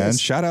 ballsy, It man. is.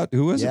 Shout out.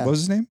 Who was it? Yeah. What was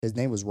his name? His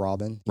name was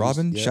Robin.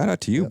 Robin. Shout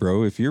out to you,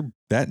 bro. If you're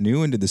that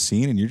new into the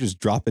scene and you're just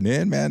dropping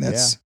in, man, I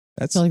that's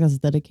feel like that's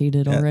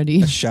dedicated Yeah,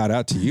 already. a shout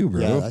out to you,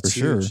 bro, Yeah, for that's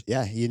sure. huge.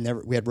 Yeah,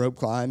 we had rope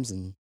climbs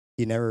and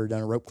he'd never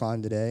done a rope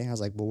climb today. I was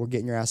like, well, we're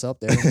getting your ass up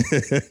there.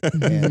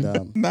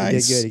 And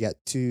Nice. he did good. He got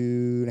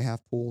 2.5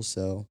 pulls.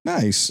 So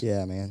Nice.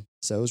 yeah, man.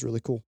 So it was really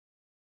cool.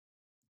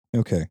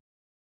 Okay.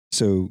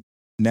 So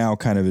now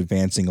kind of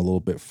advancing a little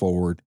bit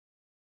forward,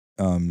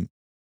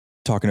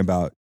 talking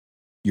about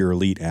your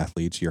elite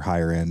athletes, your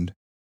higher end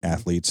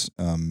athletes,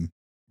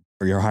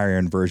 or your higher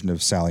end version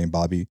of Sally and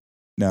Bobby.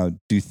 Now,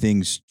 do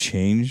things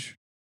change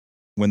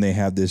when they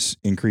have this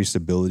increased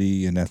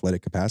ability and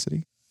athletic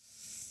capacity?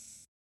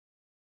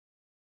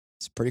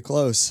 It's pretty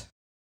close.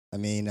 I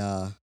mean,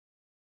 I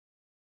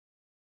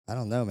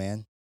don't know,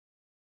 man.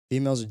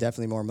 Females are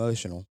definitely more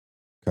emotional.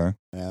 Okay.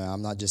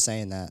 I'm not just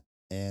saying that.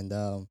 And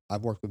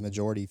I've worked with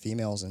majority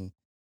females, and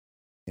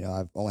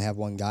I've only have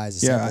one guy as a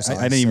sample size,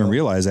 I didn't even so-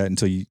 realize that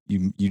until you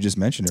just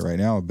mentioned it right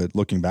now. But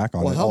looking back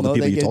on Well, it, hell all the no,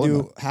 people they you get to told do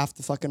about. half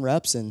the fucking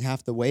reps and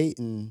half the weight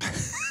and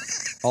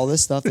all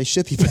this stuff. They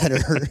should be better.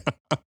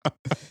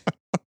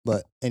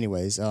 But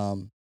anyways,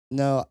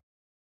 no,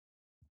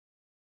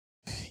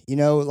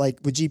 like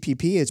with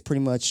GPP, it's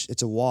pretty much,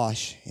 it's a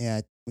wash.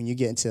 And when you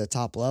get into the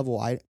top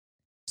level,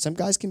 some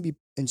guys can be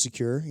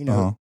insecure,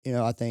 Uh-huh.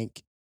 I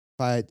think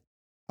if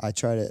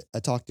I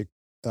talk to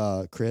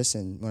Chris,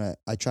 and when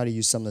I try to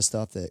use some of the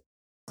stuff that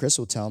Chris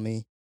will tell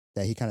me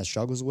that he kind of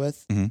struggles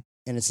with, Mhm.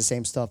 and it's the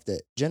same stuff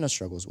that Jenna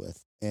struggles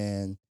with.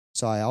 And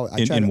so I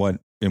try In to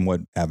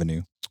what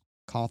avenue?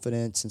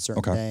 confidence in certain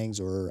Okay. things,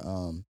 or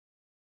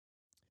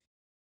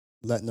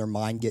letting their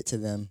mind get to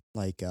them,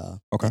 like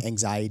Okay.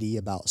 anxiety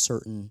about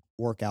certain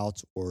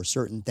workouts or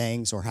certain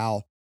things, or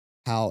how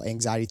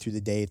anxiety through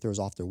the day throws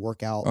off their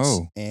workouts.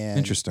 Oh, and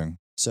Interesting.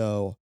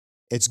 so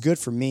it's good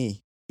for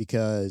me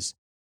because,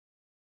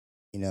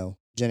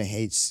 Jenna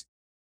hates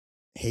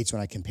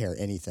when I compare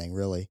anything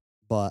really,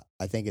 but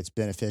I think it's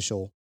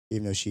beneficial,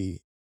 even though she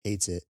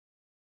hates it,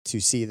 to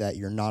see that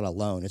you're not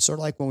alone. It's sort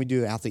of like when we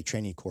do an athlete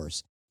training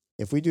course.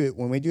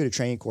 When we do a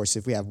training course,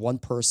 if we have one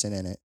person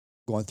in it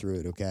going through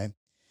it, okay,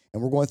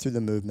 and we're going through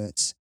the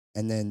movements,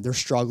 and then they're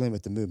struggling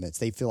with the movements,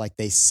 they feel like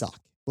they suck.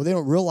 Well, they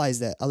don't realize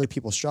that other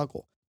people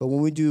struggle. But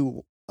when we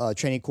do a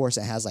training course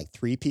that has like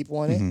 3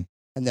 people in it, Mhm.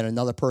 and then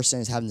another person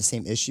is having the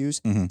same issues,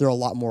 Mhm. they're a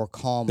lot more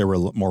calm. They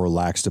were more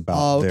relaxed about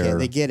Oh, okay, their.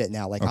 they get it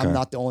now. Like, Okay. I'm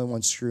not the only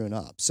one screwing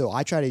up. So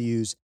I try to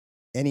use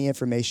any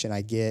information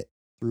I get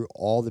through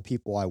all the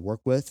people I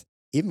work with,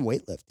 even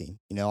weightlifting.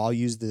 I'll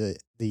use the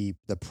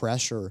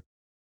pressure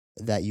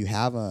that you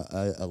have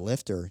a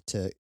lifter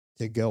to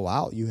go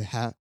out.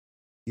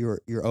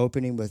 You're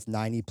opening with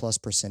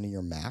 90+% of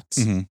your max.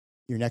 Mhm.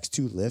 Your next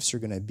 2 lifts are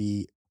going to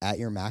be at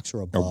your max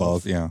or above.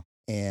 Above, yeah.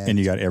 And And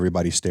you got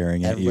everybody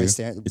staring at you. everybody's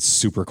staring. It's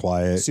super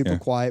quiet. Super yeah.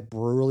 quiet,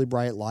 really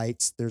bright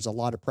lights. There's a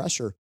lot of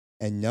pressure.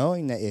 And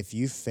knowing that if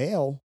you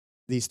fail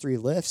these 3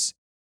 lifts,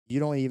 you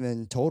don't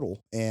even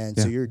total. And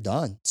so Yeah. you're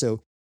done.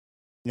 So,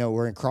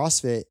 we're in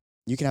CrossFit,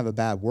 you can have a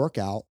bad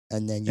workout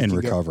and then you And can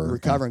recover,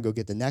 recover and go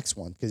get the next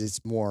one because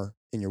it's more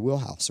in your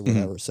wheelhouse or Mhm.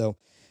 whatever. So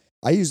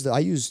I use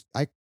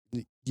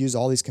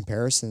all these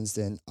comparisons.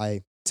 Then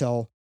I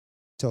tell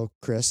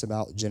Chris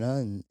about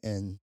Jenna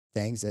and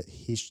things that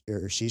he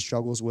or she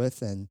struggles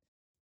with. And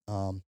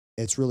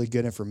it's really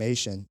good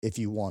information if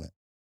you want it.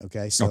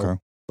 Okay. So, Okay.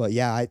 but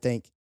yeah, I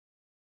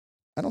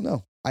don't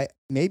know.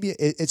 Maybe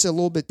it's a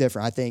little bit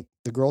different. I think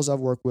the girls I've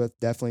worked with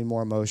definitely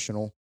more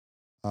emotional.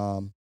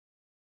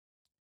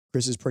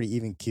 Chris is pretty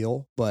even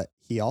keel, but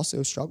he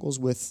also struggles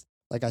with,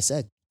 like I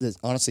said,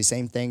 honestly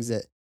same things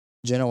that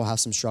Jenna will have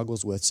some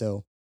struggles with.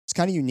 So it's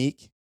kind of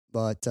unique,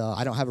 but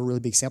I don't have a really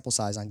big sample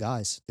size on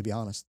guys, to be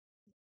honest.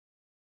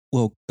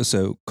 Well,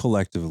 so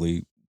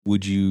collectively,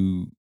 would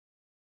you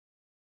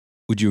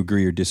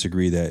agree or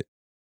disagree that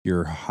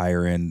your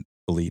higher end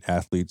elite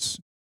athletes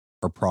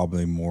are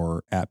probably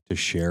more apt to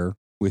share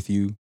with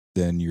you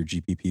than your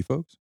GPP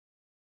folks?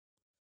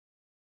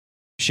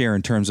 Share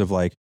in terms of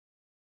like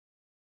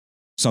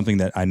something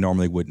that I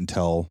normally wouldn't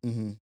tell.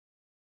 Mm-hmm.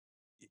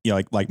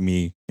 Like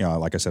me,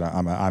 like I said,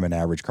 I'm an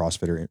average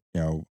CrossFitter.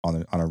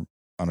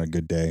 On a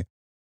good day,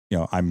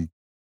 I'm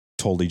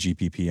totally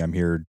GPP. I'm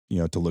here,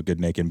 to look good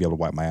naked and be able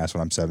to wipe my ass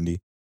when I'm 70.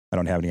 I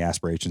don't have any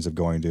aspirations of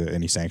going to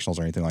any sanctionals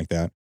or anything like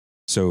that.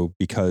 So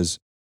because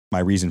my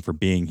reason for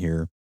being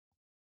here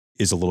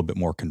is a little bit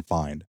more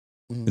confined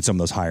Mhm. than some of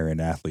those higher end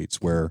athletes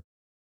where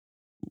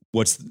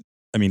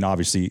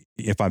obviously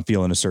if I'm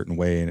feeling a certain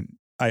way and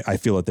I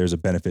feel that there's a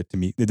benefit to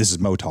me, this is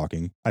Mo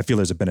talking. I feel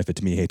there's a benefit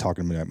to me, hey,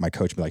 talking to my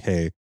coach, be like,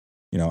 hey,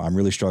 I'm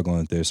really struggling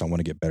with this. I want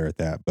to get better at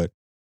that. But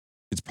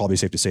it's probably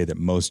safe to say that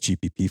most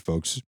GPP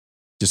folks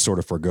just sort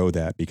of forgo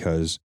that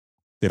because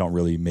they don't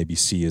really maybe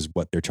see as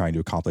what they're trying to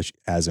accomplish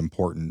as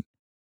important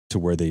to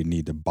where they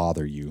need to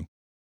bother you.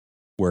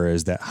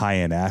 Whereas that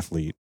high-end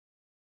athlete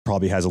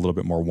probably has a little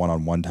bit more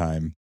one-on-one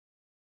time.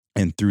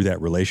 And through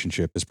that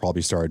relationship has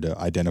probably started to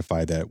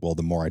identify that, well,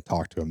 the more I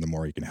talk to him, the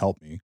more he can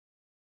help me.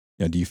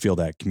 do you feel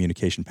that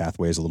communication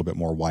pathway is a little bit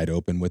more wide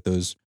open with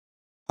those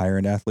higher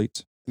end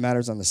athletes? It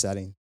matters on the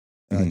setting.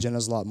 Mhm.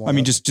 Jenna's a lot more. I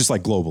mean, just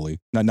like globally,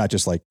 not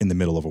just like in the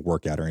middle of a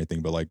workout or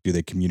anything, but like, do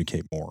they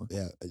communicate more?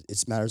 Yeah,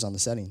 it matters on the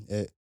setting.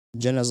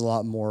 Jenna's a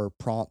lot more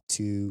prompt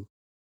to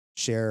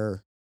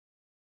share,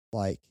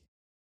 like,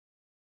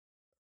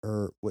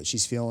 what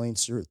she's feeling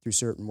through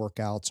certain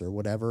workouts or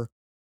whatever.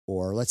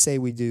 Or let's say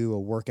we do a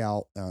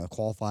workout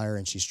qualifier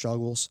and she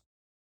struggles,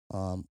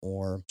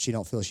 or she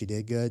don't feel she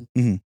did good.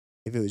 Mhm.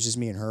 If it was just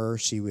me and her,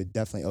 she would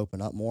definitely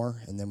open up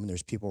more. And then when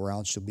there's people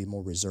around, she'll be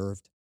more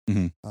reserved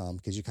Mhm.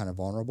 Because you're kind of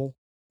vulnerable.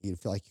 You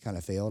feel like you kind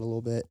of failed a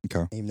little bit,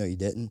 Okay. even though you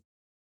didn't.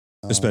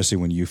 Especially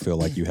when you feel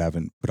like you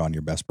haven't put on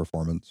your best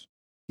performance.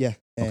 Yeah.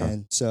 Okay.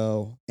 And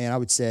so, and I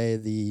would say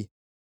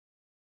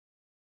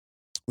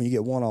when you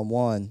get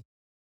one-on-one,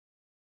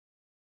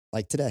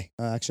 like today,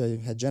 I actually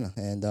had Jenna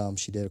and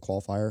she did a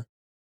qualifier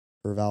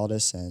for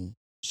Validus and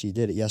she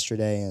did it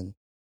yesterday. And,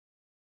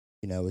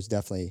 it was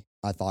definitely,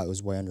 I thought it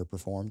was way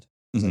underperformed.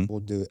 I was like, we'll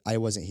do it. I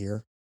wasn't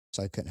here,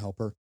 so I couldn't help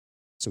her.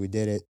 So we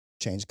did it,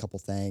 changed a couple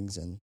things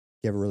and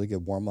gave a really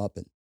good warm up.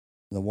 And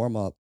in the warm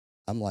up,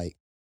 I'm like,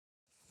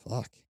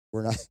 fuck,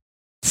 we're not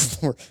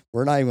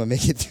even gonna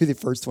make it through the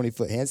first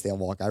 20-foot handstand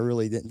walk. I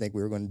really didn't think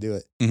we were going to do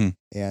it. Mhm.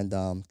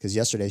 And because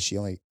yesterday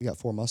we got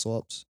 4 muscle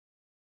ups,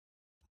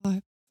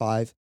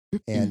 5,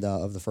 and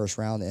of the first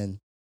round,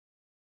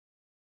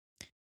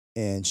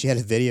 and she had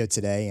a video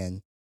today,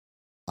 and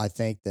I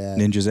think that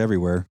Ninjas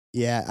everywhere.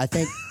 yeah, I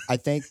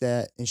think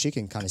that, and she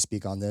can kind of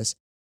speak on this.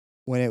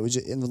 When it was,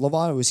 and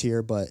Lavana was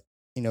here, but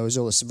it was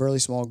a really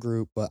small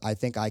group. But I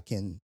think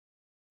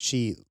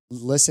she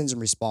listens and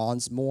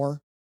responds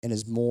more and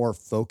is more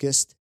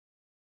focused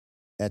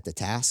at the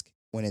task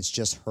when it's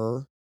just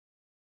her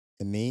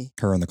and me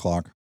Her and the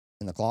clock.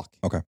 and the clock.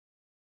 Okay.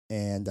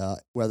 And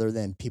rather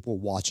than people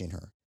watching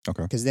her.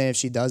 Okay. Because then if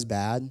she does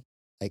bad,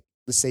 like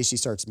let's say she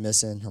starts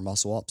missing her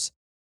muscle ups,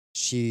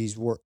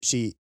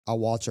 I'll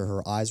watch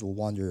her eyes will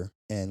wander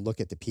and look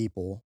at the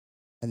people,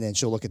 and then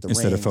she'll look at the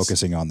Instead of rings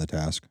focusing on the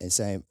task. and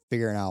saying,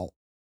 figuring out,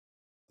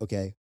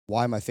 okay,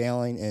 why am I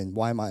failing, and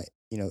why am I,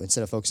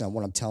 instead of focusing on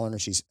what I'm telling her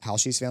how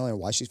she's failing or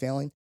why she's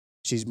failing,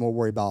 she's more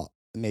worried about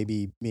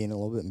maybe being a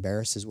little bit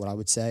embarrassed is what I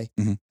would say,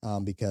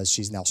 because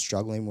she's now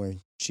struggling where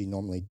she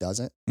normally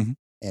doesn't, and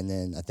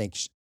then I think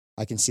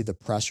I can see the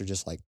pressure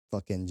just like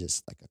fucking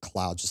just like a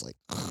cloud, just like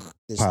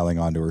Piling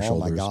onto her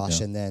shoulders. Oh my gosh!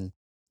 Yeah. And then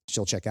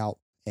she'll check out,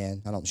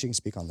 and she can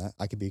speak on that.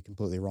 I could be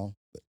completely wrong,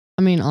 but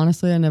I mean,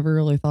 honestly, I never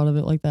really thought of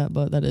it like that,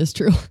 but that is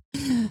true.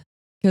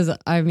 Because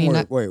I mean,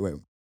 wait.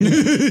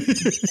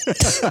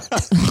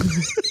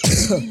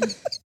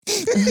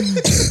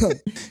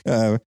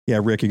 Yeah,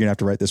 Rick, you're gonna have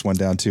to write this one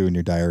down too in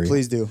your diary.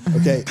 Please do.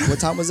 Okay, what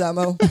time was that,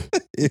 Mo?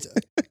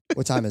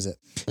 What time is it?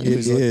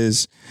 It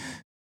is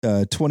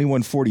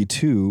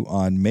 21:42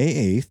 on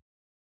May 8th,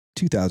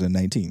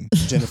 2019.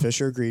 Jenna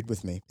Fisher agreed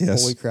with me.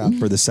 Yes. Holy crap.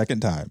 For the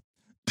second time.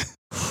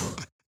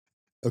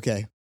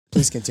 Okay,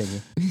 please continue.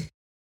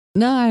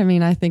 No, I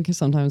mean, I think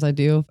sometimes I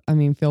do. I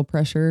mean, feel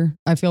pressure.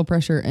 I feel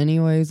pressure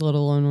anyways, let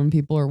alone when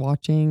people are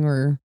watching,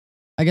 or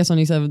I guess when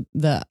you said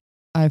that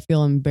I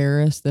feel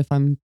embarrassed if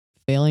I'm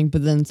failing,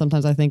 but then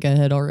sometimes I think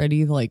ahead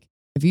already, like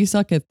if you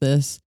suck at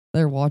this,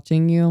 they're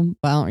watching you,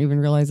 but I don't even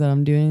realize that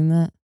I'm doing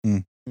that.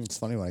 It's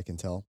funny what I can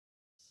tell.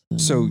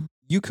 So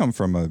you come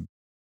from a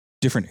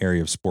different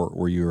area of sport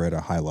where you were at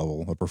a high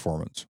level of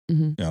performance.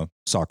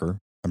 Soccer.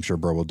 I'm sure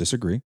Bro will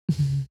disagree.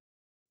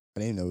 I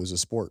didn't know it was a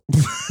sport.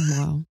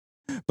 Wow.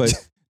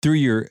 But through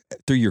your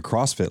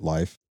CrossFit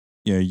life,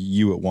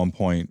 you at one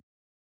point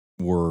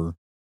were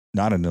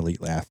not an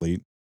elite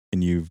athlete,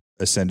 and you've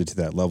ascended to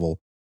that level.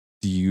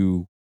 Do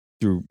you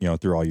through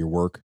all your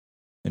work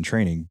and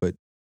training? But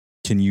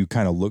can you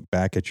kind of look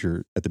back at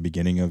the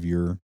beginning of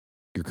your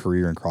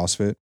career in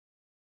CrossFit,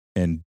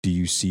 and do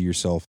you see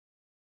yourself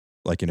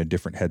like in a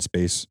different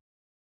headspace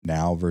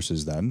now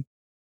versus then?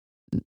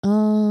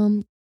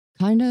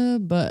 Kind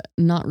of, but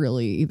not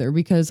really either,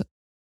 because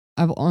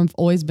I've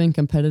always been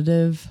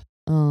competitive.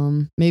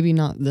 Maybe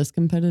not this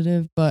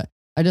competitive, but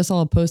I just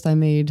saw a post I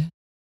made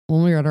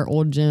when we were at our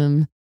old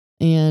gym,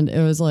 and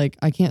it was like,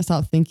 I can't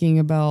stop thinking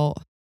about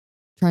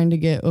trying to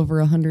get over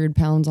 100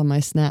 pounds on my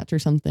snatch or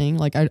something.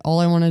 Like all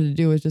I wanted to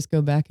do was just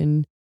go back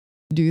and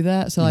do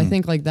that. So I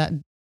think like that,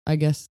 I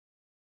guess,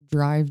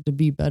 drive to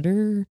be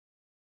better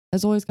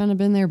has always kind of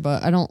been there,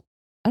 but I don't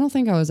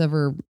think I was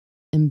ever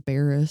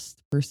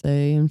embarrassed per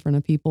se in front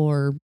of people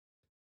or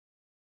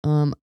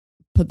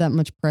put that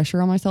much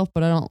pressure on myself,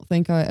 but I don't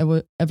think I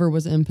ever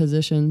was in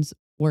positions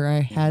where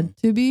I had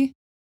to be.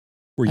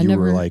 Where you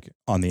were like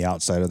on the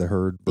outside of the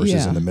herd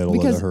versus in the middle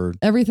of the herd.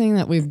 Everything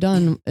that we've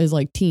done is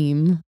like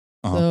team.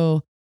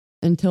 So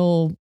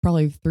until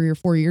probably 3 or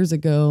 4 years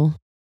ago,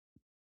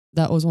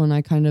 that was when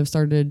I kind of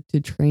started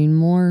to train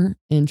more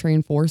and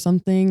train for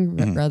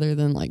something rather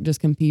than like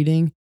just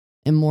competing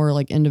and more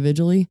like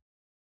individually.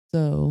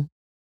 So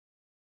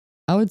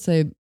I would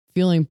say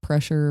feeling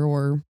pressure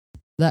or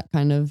that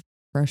kind of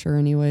pressure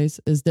anyways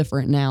is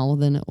different now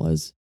than it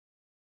was.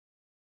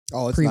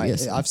 Oh, it's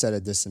previously. I've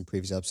said this in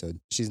previous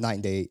episode. She's night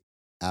and day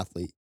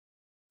athlete,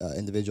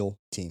 individual,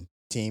 team,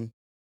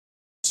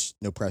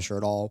 no pressure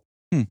at all.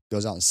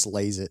 Goes out and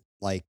slays it.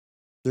 Like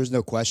there's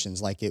no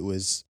questions. Like it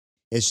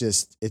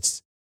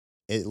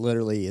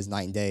literally is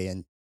night and day.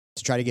 And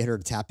to try to get her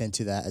to tap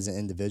into that as an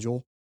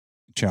individual,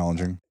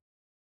 challenging.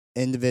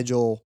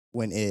 Individual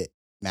when it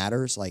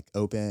matters, like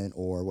open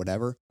or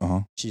whatever,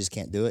 she just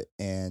can't do it.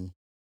 And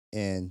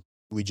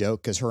we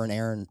joke because her and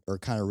Aaron are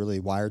kind of really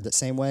wired that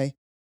same way.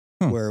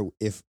 Where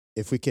if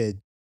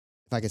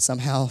I could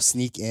somehow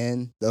sneak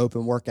in the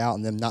open workout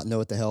and them not know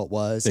what the hell it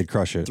was, they'd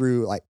crush it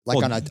through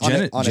on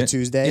a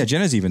Tuesday. Yeah,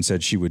 Jenna's even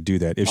said she would do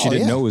that if she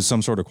didn't know it was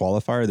some sort of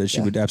qualifier, that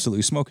she would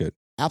absolutely smoke it.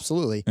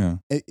 Absolutely, yeah.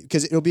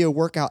 Because it'll be a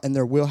workout in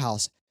their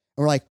wheelhouse,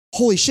 and we're like,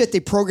 holy shit, they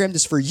programmed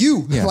this for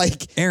you. Yeah.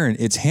 Like Aaron,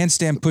 it's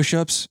handstand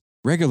push-ups,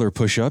 regular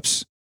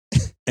push-ups,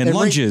 and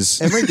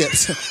lunges and ring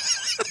dips.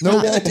 No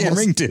wall balls.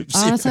 Ring dips.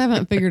 Honestly, I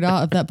haven't figured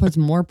out if that puts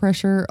more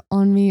pressure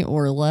on me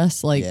or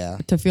less, like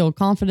to feel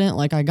confident,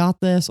 like I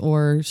got this,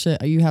 or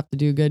shit, you have to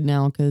do good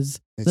now because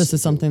this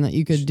is something that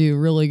you could do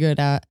really good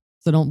at,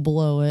 so don't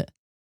blow it.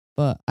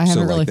 But I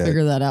haven't really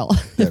figured that out.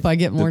 If I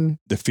get more...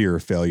 The fear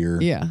of failure.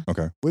 Yeah.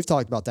 Okay. We've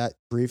talked about that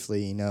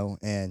briefly,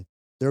 and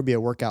there'll be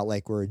a workout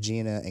like where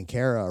Gina and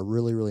Kara are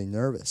really, really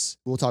nervous.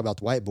 We'll talk about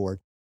the whiteboard,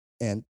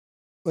 and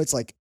it's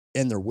like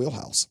in their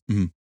wheelhouse.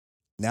 Mm-hmm.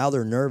 Now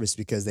they're nervous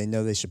because they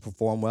know they should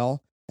perform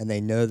well, and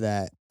they know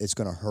that it's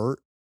going to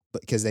hurt,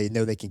 but because they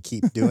know they can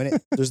keep doing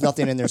it. There's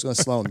nothing in there that's going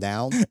to slow them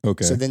down.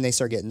 Okay. So then they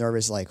start getting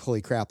nervous, like,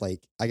 holy crap,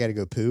 like, I got to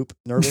go poop,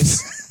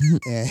 nervous.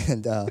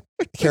 And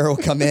Kara will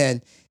come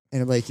in,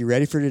 and I'm like, you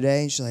ready for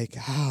today? And she's like,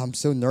 I'm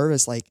so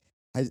nervous. Like,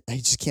 I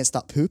just can't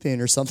stop pooping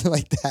or something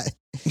like that.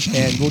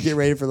 And we'll get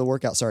ready for the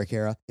workout. Sorry,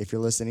 Kara, if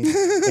you're listening.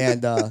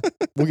 And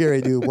we'll get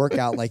ready to do a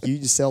workout. Like, you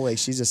just tell, like,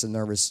 she's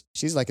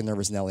like a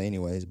nervous Nelly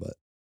anyways, but.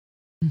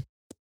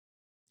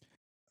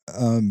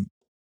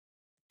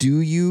 Do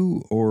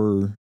you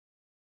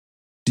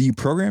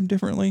program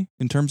differently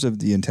in terms of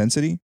the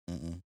intensity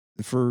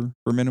for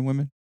men and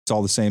women? It's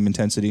all the same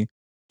intensity,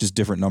 just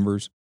different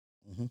numbers.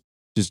 Mm-hmm.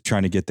 Just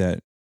trying to get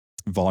that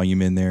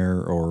volume in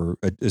there or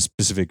a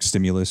specific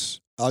stimulus.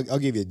 I'll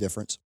give you a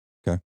difference.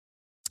 Okay.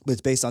 But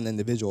it's based on the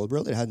individual. It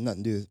really had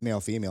nothing to do with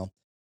male, female.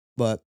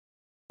 But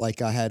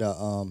like I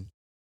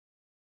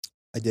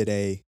did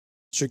a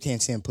strict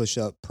handstand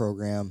push-up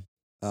program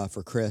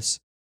for Chris.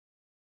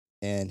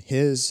 And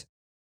his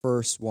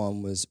first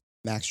one was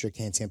max strict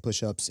handstand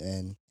push-ups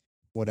in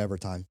whatever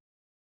time.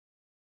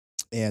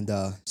 And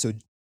so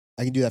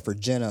I can do that for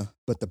Jenna.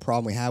 But the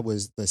problem we had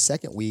was the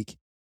second week,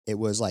 it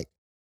was like,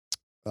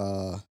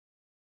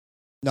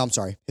 no, I'm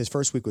sorry. His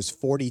first week was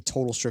 40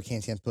 total strict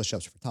handstand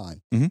push-ups for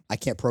time. Mm-hmm. I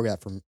can't program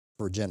that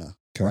for Jenna,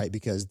 right?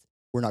 Because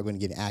we're not going to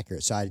get it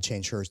accurate. So I had to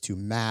change hers to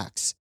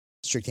max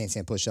strict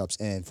handstand push-ups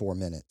in 4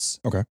 minutes.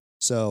 Okay.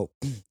 So,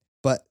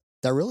 but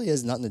that really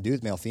has nothing to do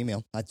with male,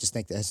 female. I just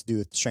think that has to do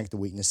with strength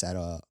and weakness at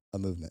a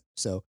movement.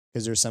 So,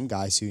 because there's some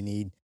guys who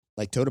need,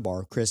 like toe to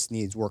bar. Chris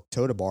needs work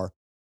toe to bar.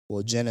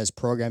 Well, Jenna's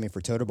programming for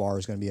toe to bar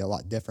is going to be a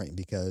lot different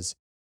because,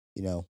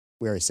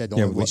 we already said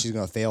the only way she's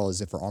going to fail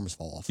is if her arms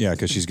fall off. Yeah,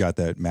 because she's got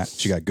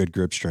she got good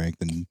grip strength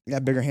and you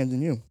got bigger hands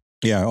than you.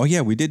 Yeah. Oh yeah,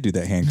 we did do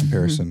that hand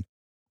comparison.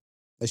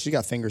 She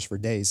got fingers for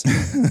days.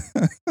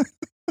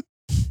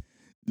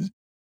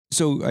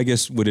 So I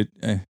guess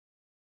I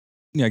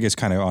guess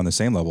kind of on the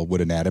same level, would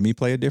anatomy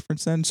play a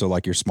difference then? So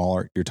like you're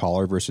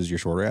taller versus your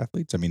shorter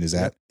athletes. I mean, is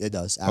that it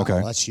does?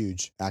 Okay, that's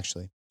huge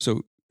actually.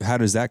 So how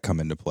does that come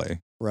into play?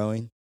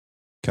 Rowing.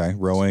 Okay,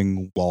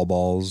 rowing, wall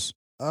balls,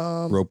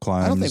 rope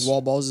climbs. I don't think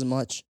wall balls as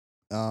much.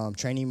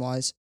 Training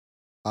wise,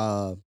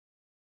 because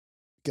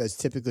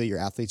typically your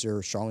athletes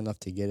are strong enough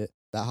to get it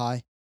that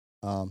high.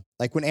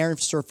 Like when Aaron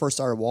first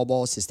started wall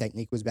balls, his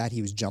technique was bad.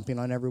 He was jumping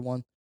on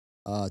everyone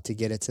to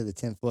get it to the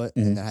 10 foot,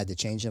 and then I had to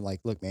change him.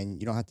 Like, look,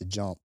 man, you don't have to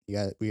jump. We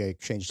got to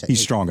change technique.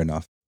 He's strong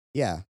enough.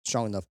 Yeah,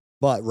 strong enough.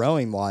 But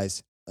rowing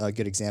wise, a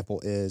good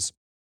example is,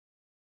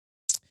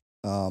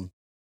 I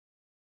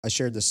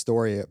shared the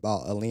story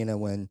about Alina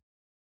when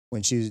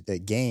she was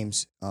at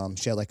games.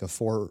 She had like a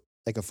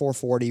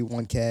 440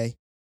 1K.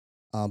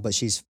 But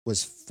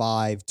was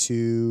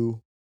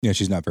 5'2". Yeah,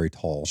 she's not very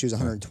tall. She was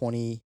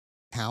 120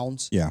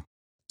 pounds. Yeah.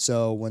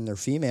 So when their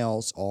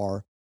females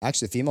were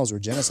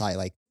Jenna's height.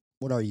 Like,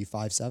 what are you,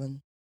 5'7"?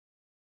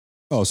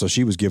 Oh, so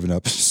she was giving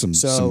up some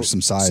size. So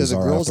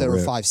the girls that were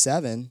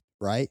 5'7",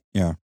 right?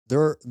 Yeah.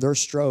 Their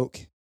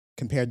stroke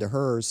compared to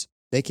hers,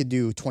 they could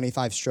do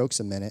 25 strokes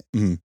a minute.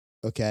 Mm-hmm.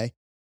 Okay.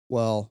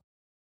 Well,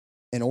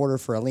 in order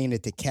for Alina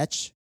to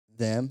catch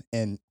them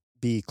and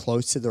be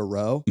close to the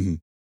row,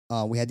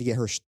 we had to get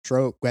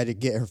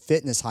her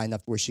fitness high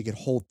enough where she could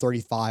hold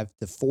 35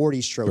 to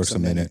 40 strokes a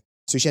minute.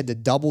 So she had to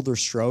double their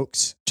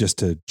strokes just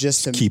to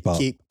keep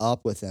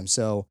up with them.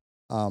 So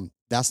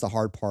that's the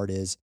hard part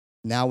is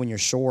now when you're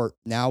short,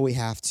 now we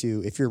have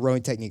to, if your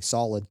rowing technique's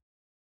solid,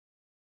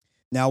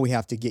 now we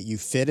have to get you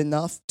fit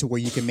enough to where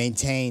you can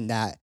maintain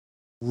that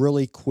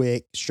really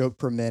quick stroke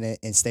per minute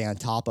and stay on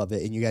top of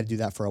it. And you got to do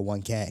that for a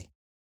 1K.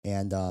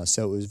 And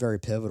so it was very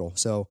pivotal.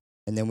 So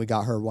And then we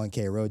got her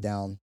 1K row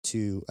down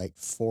to like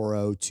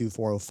 402,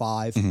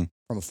 405 Mhm.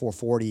 from a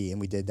 440.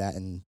 And we did that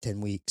in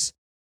 10 weeks.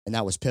 And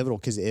that was pivotal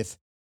because if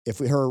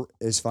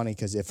it's funny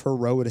because if her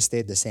row would have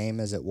stayed the same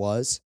as it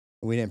was,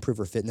 and we didn't improve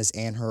her fitness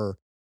and her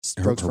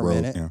strokes per row,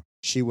 minute, yeah.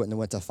 she wouldn't have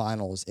went to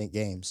finals in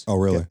games. Oh,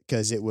 really?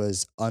 Because it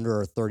was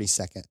under a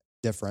 30-second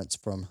difference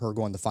from her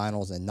going to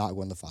finals and not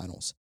going to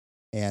finals.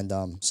 And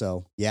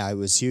so yeah, it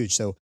was huge.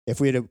 So if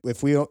you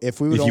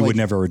would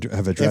never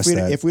have addressed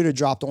that, if we'd have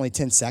dropped only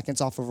 10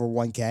 seconds off of her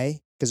 1K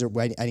because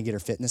I didn't get her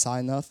fitness high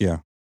enough, yeah,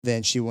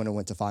 then she wouldn't have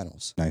went to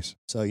finals. Nice.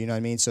 So you know what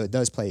I mean. So it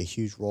does play a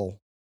huge role.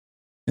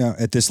 Now,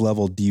 at this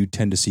level, do you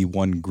tend to see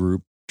one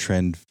group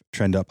trend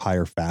up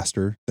higher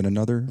faster than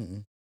another?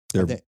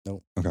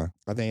 No. Okay.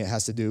 I think it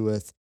has to do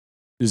with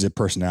Is it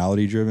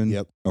personality driven?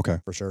 Yep. Okay.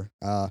 For sure.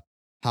 How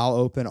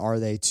open are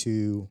they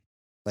to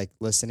like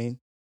listening?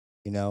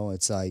 You know,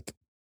 it's like,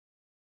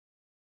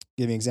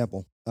 give me an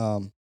example.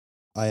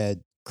 I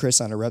had Chris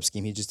on a rep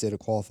scheme. He just did a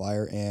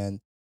qualifier, and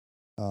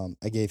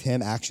I gave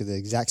him actually the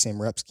exact same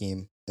rep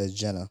scheme as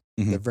Jenna.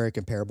 Mhm. They're very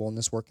comparable in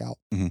this workout.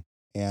 Mhm.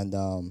 And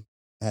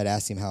I had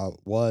asked him how it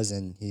was,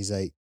 and he's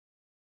like,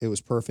 it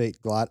was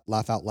perfect. Glad,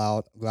 laugh out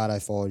loud. Glad I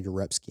followed your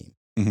rep scheme.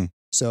 Mhm.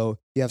 So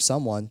you have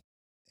someone,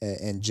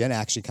 and Jenna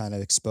actually kind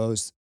of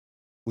exposed,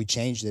 we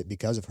changed it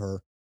because of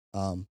her.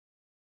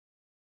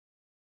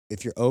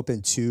 If you're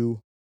open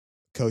to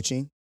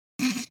coaching,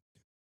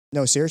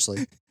 no,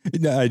 seriously.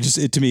 No,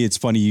 to me, it's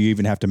funny you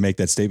even have to make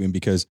that statement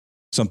because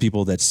some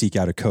people that seek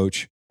out a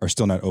coach are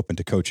still not open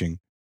to coaching.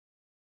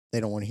 They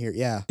don't want to hear.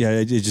 Yeah. Yeah,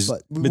 it just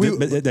But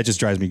but that just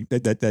drives me.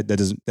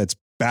 That's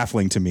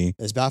baffling to me.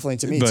 It's baffling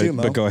to me but, too,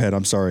 Mo. But go ahead.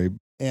 I'm sorry.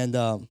 And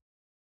but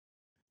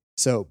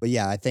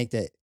yeah, I think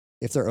that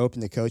if they're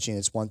open to coaching,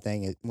 it's one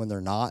thing. When they're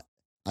not,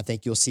 I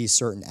think you'll see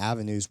certain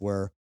avenues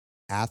where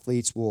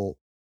athletes will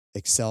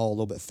excel a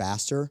little bit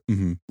faster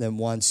Mm-hmm. than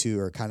ones who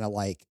are kind of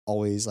like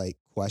always like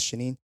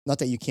questioning. Not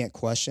that you can't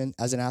question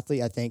as an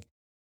athlete. I think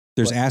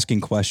There's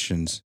asking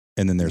questions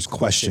and then there's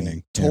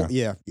questioning.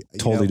 Yeah.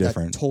 Totally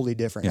different. Totally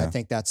different. Yeah. I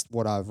think that's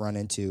what I've run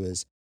into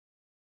is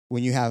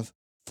when you have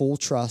full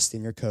trust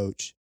in your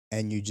coach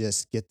and you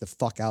just get the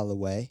fuck out of the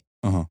way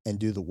Uh-huh. and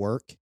do the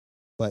work,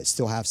 but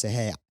still have to say,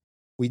 hey,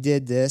 we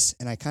did this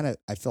and I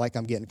feel like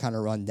I'm getting kind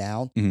of run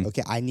down. Mhm.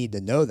 Okay, I need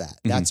to know that.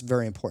 Mhm. That's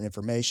very important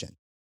information.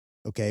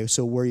 Okay,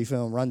 so where are you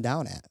feeling run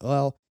down at?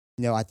 Well,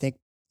 I think,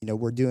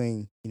 we're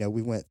doing,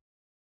 we went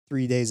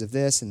 3 days of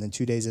this and then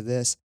 2 days of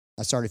this.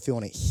 I started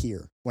feeling it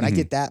here. When I Mhm.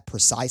 get that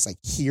precise, like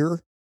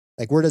here,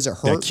 like where does it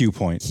hurt? That cue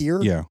point.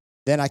 Here, Yeah.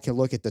 then I can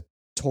look at the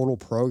total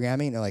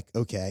programming and like,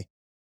 okay,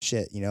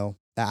 shit,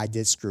 that I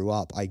did screw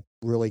up. I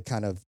really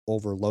kind of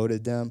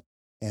overloaded them.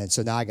 And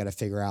so now I got to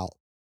figure out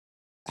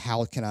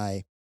how can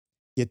I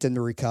get them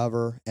to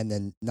recover and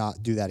then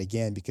not do that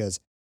again. Because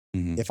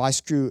Mhm.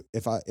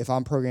 if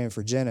I'm programming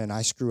for Jenna and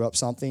I screw up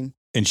something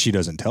And she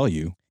doesn't tell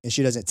you. and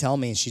she doesn't tell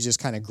me and she's just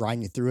kind of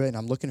grinding through it and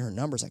I'm looking at her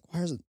numbers like,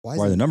 why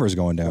Why are the numbers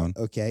going down?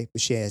 Okay,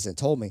 but she hasn't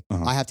told me.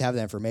 Uh-huh. I have to have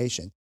that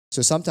information.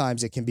 So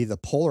sometimes it can be the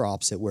polar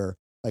opposite where,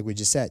 like we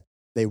just said,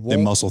 they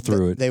muscle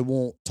through it. They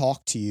won't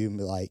talk to you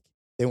like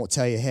they won't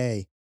tell you,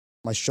 hey,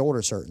 my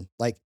shoulder's hurting.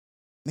 Like,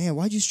 man,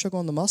 why'd you struggle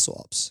on the muscle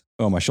ups?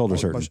 Oh, my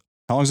shoulder's hurting.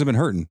 How long's it been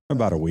hurting?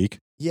 About a week.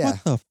 Yeah.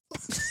 What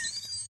the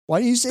Why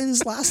didn't you say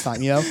this last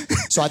time?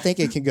 So I think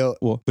it can go,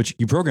 Well, but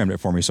you programmed it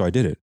for me, so I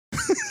did it.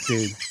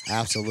 dude,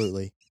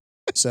 absolutely.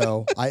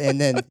 So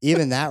and then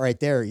even that right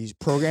there, you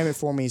program it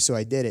for me, so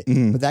I did it.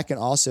 Mhm. But that can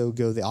also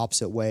go the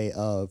opposite way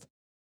of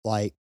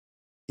like,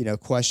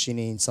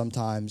 questioning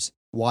sometimes,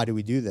 why do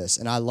we do this?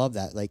 And I love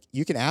that. Like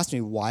you can ask me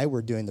why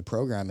we're doing the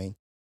programming,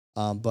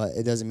 but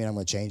it doesn't mean I'm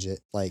going to change it.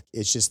 Like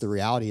it's just the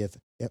reality of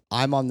if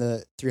I'm on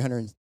the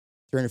 300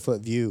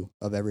 foot view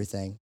of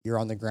everything, you're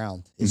on the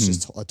ground. It's Mhm.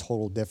 just a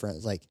total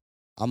different, like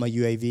I'm a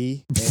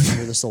UAV and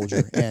you're the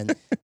soldier. And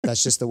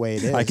that's just the way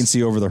it is. I can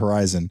see over the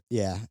horizon.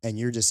 Yeah. And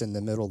you're just in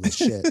the middle of the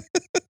shit.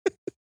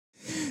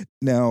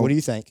 Now, What do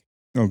you think?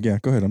 oh, yeah,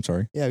 go ahead. I'm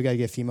sorry. Yeah, we got to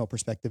get female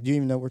perspective. Do you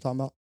even know what we're talking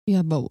about?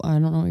 Yeah, but I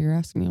don't know what you're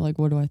asking me. Like,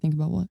 what do I think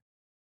about what?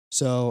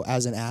 So,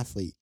 as an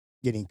athlete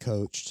getting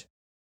coached,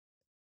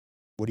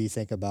 what do you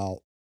think about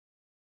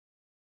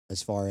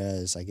as far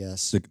as, I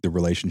guess, The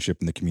relationship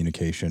and the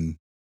communication,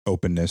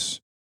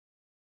 openness.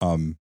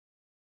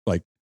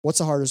 what's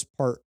the hardest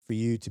part for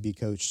you to be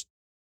coached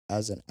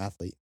as an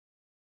athlete?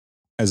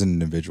 As an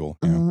individual.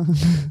 Yeah.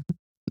 You've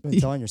been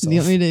telling yourself. You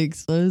want me to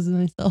expose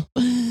myself?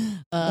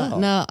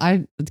 No,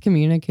 it's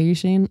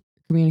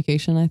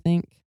communication, I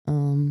think.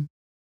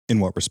 In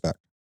what respect?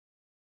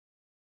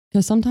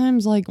 Because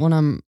sometimes, like, when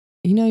I'm,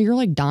 you're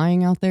like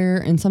dying out there,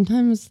 and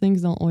sometimes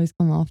things don't always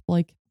come off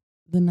like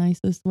the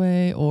nicest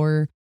way,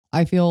 or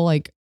I feel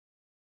like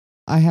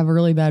I have a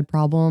really bad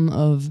problem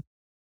of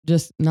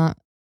just not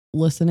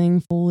listening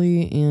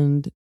fully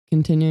and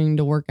continuing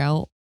to work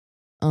out.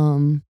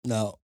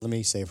 No, let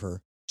me save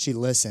her. She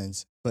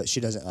listens, but she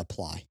doesn't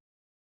apply.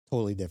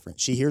 Totally different.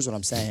 She hears what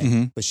I'm saying,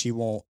 Mhm. but she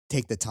won't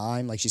take the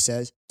time, like she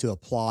says, to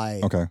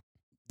apply Okay.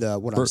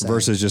 what I'm saying.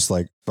 Versus just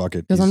like, fuck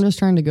it. Because I'm just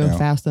trying to go Yeah.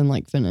 fast and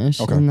like finish.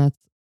 Okay. And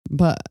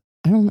but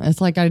I don't know.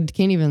 It's like I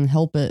can't even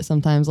help it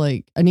sometimes.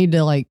 Like I need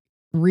to like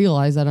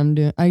realize that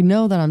I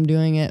know that I'm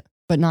doing it,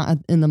 but not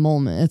in the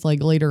moment. It's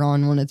like later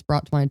on when it's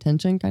brought to my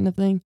attention kind of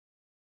thing.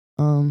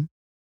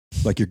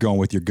 Like you're going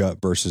with your gut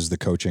versus the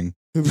coaching.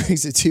 Who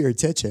brings it to your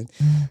attention?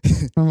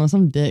 I don't know,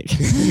 some dick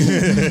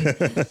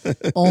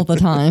all the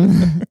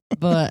time.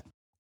 But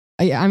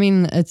I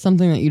mean, it's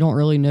something that you don't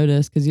really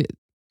notice because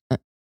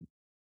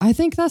I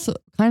think that's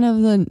kind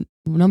of the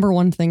number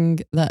one thing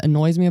that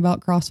annoys me about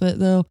CrossFit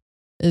though,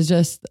 is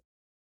just,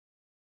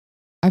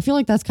 I feel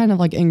like that's kind of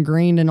like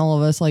ingrained in all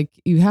of us. Like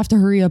you have to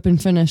hurry up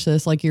and finish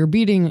this. Like you're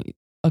beating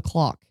a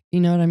clock, you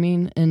know what I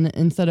mean? And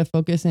instead of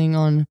focusing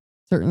on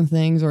certain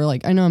things, or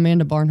like, I know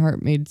Amanda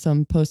Barnhart made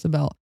some posts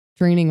about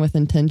training with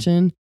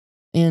intention.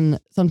 And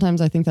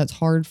sometimes I think that's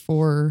hard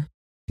for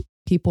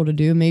people to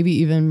do, maybe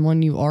even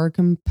when you are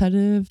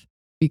competitive,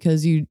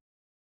 because you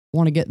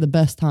want to get the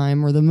best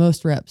time or the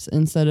most reps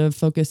instead of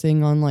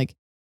focusing on like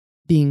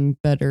being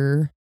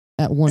better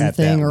at one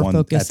thing or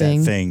focusing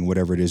at that thing,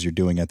 whatever it is you're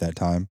doing at that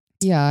time.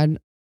 Yeah.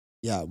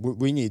 Yeah,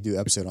 we need to do an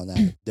episode on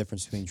that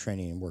difference between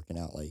training and working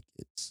out. Like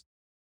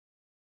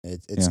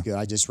it's good.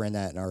 I just ran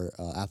that in our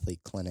athlete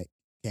clinic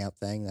camp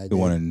thing. The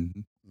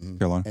one in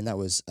Carolina, and that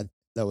was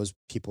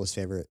people's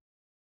favorite.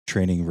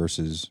 Training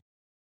versus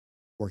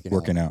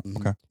working out. Mm-hmm.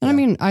 Okay. And I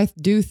mean, I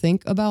do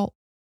think about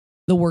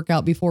the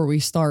workout before we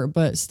start,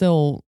 but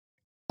still,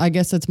 I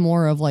guess it's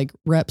more of like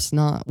reps,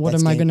 not what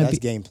am I going to be. That's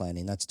game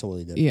planning. That's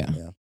totally different.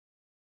 Yeah.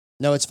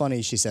 No, it's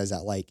funny she says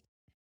that. Like,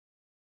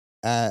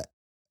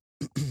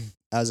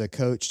 as a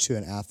coach to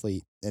an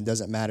athlete, it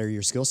doesn't matter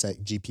your skill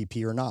set,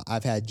 GPP or not.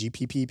 I've had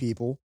GPP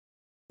people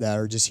that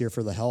are just here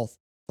for the health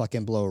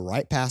fucking blow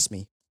right past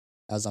me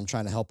as I'm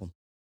trying to help them.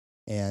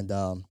 And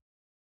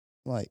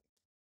like,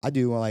 I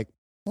do like,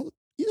 well,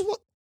 you just walk.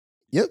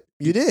 Yep,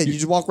 you did. You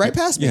just walked right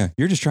past me. Yeah,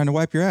 you're just trying to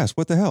wipe your ass.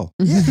 What the hell?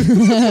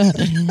 Yeah.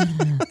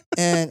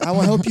 And I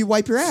want to help you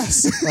wipe your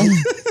ass. Like,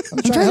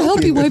 I'm trying to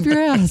help you wipe your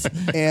ass.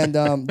 And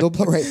they'll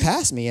put right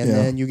past me. And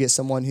then you get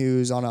someone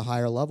who's on a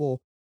higher level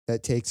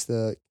that takes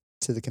to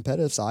the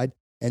competitive side,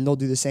 and they'll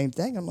do the same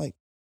thing. I'm like,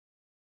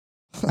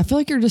 I feel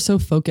like you're just so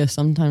focused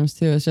sometimes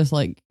too. It's just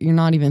like you're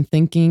not even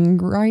thinking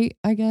right,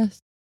 I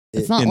guess.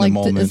 It's not like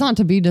it's not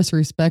to be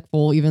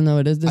disrespectful, even though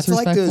it is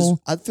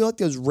disrespectful. I feel like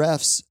those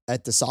refs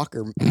at the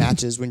soccer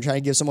matches when you're trying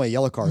to give someone a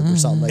yellow card or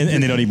something, like,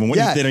 and they don't even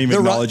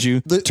acknowledge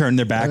you, turn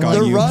their back on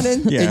you. They're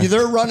running, and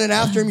they're running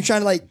after him. You're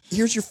trying to like,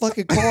 here's your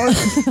fucking card,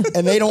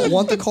 and they don't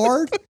want the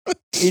card.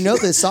 You know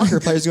the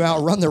soccer players go out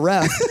and run the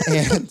ref,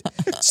 and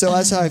so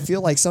that's how I feel.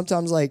 Like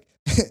sometimes, like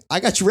I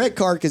got your red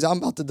card because I'm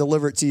about to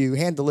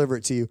hand deliver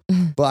it to you.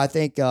 But I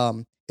think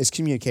it's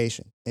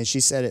communication, and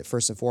she said it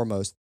first and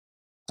foremost.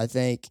 I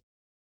think.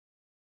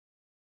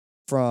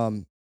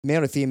 From male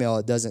to female,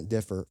 it doesn't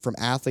differ. From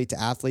athlete to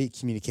athlete,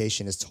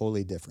 communication is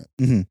totally different.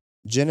 Mm-hmm.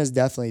 Jen is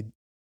definitely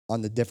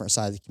on the different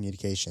side of the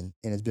communication,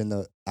 and it's been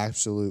the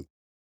absolute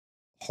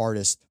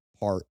hardest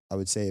part, I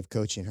would say, of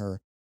coaching her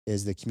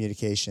is the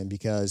communication,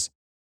 because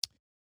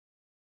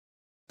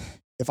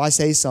if I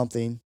say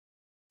something,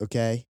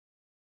 okay,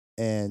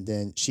 and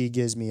then she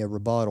gives me a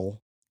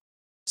rebuttal,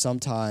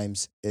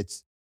 sometimes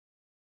it's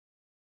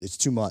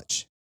too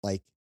much.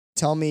 Like,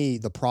 tell me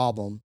the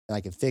problem and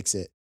I can fix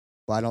it.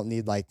 I don't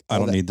need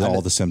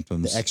all the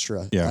symptoms. The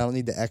extra. Yeah. I don't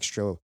need the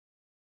extra,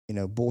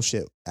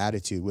 bullshit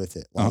attitude with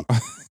it. Like,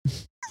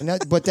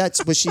 but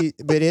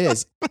it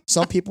is.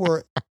 Some people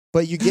are,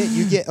 but you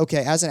get,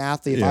 okay, as an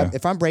athlete,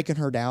 if I'm breaking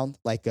her down,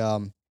 like,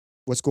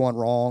 what's going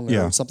wrong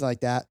or something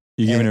like that.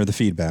 You're giving her the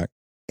feedback.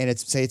 And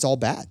it's all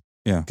bad.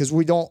 Yeah. Because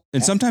we don't.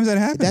 And sometimes that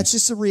happens. That's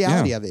just the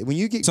reality of it. When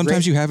you get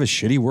sometimes you have a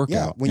shitty workout.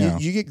 Yeah. When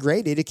you get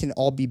graded, it can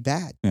all be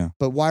bad. Yeah.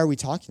 But why are we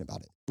talking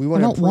about it? I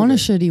don't want a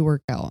shitty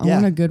workout. I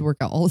want a good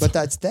workout also. But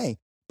that's the thing.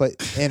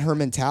 But in her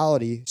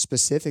mentality,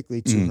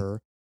 specifically to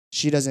her,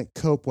 she doesn't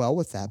cope well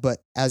with that. But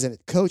as a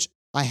coach,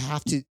 I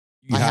have to.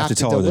 You have to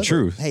tell her the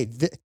truth. Hey,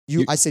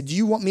 I said, do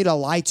you want me to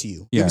lie to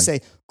you? You can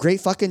say,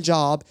 great fucking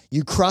job.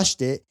 You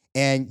crushed it.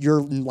 And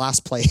you're in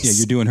last place. Yeah,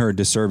 you're doing her a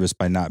disservice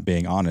by not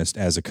being honest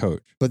as a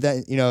coach. But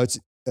then, it's.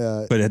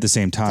 But at the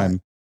same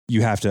time,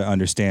 you have to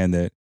understand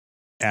that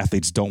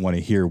athletes don't want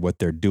to hear what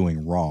they're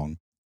doing wrong.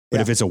 But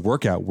if it's a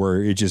workout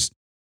where it just,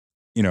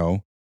 I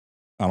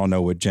don't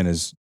know what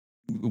Jenna's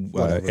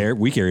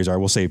weak areas are.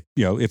 We'll say,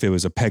 if it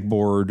was a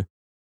pegboard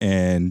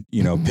and,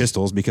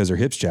 pistols because her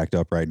hip's jacked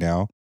up right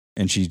now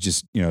and she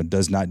just,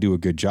 does not do a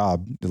good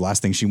job. The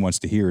last thing she wants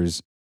to hear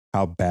is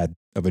how bad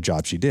of a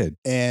job she did.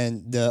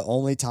 And the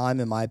only time,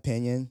 in my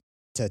opinion,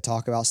 to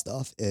talk about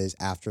stuff is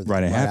after the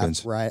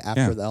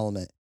the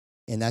element.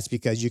 And that's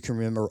because you can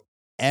remember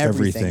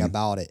everything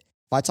about it.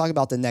 If I talk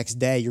about the next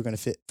day, you're going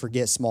to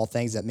forget small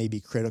things that may be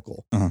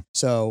critical. Uh-huh.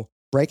 So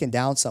breaking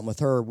down something with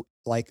her,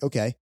 like,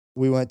 okay,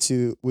 we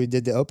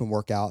did the open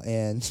workout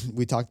and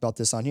we talked about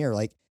this on here.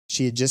 Like,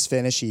 she had just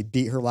finished, she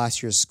beat her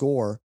last year's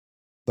score,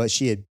 but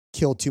she had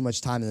killed too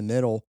much time in the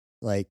middle,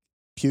 like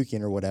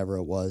puking or whatever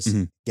it was,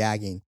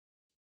 gagging.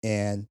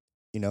 And,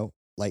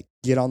 like,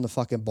 get on the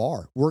fucking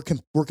bar. We're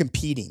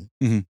competing.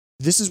 Mm-hmm.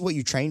 this is what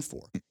you train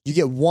for. You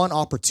get one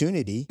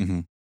opportunity.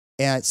 Mhm.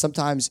 And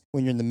sometimes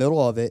when you're in the middle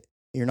of it,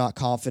 you're not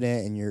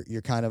confident and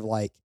you're kind of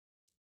like,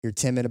 you're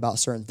timid about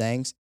certain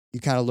things. You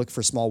kind of look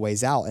for small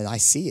ways out, and I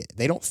see it.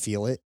 They don't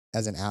feel it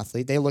as an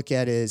athlete. They look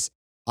at it as,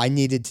 I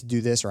needed to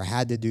do this or I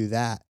had to do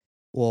that.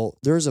 Well,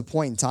 there's a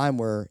point in time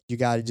where you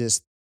got to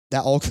just,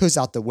 that all goes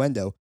out the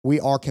window. We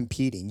are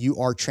competing. You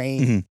are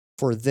trained Mhm.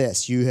 for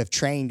this. You have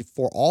trained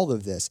for all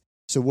of this.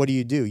 So what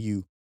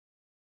do?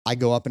 I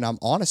go up and I'm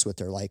honest with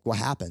her, like, what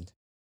happened?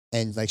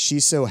 And like,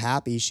 she's so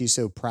happy. She's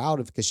so proud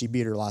of, because she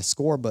beat her last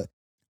score, but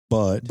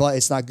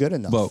it's not good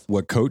enough. But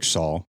what coach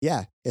saw,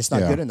 Yeah, it's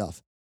not Yeah. good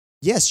enough.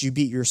 Yes, you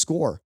beat your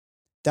score.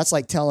 That's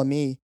like telling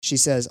me, she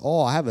says,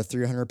 oh, I have a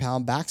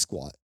 300-pound back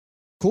squat.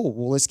 Cool.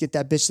 Well, let's get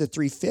that bitch to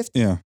 350.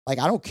 yeah, Like,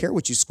 I don't care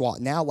what you squat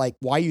now. Like,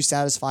 why are you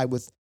satisfied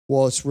with,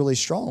 well, it's really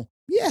strong?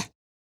 Yeah,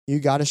 you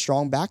got a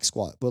strong back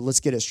squat, but let's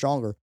get it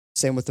stronger.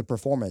 Same with the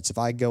performance. If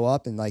I go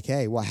up and like,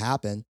 hey, what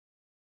happened?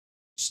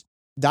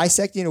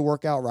 Dissecting a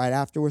workout right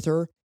after with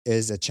her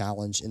is a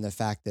challenge in the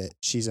fact that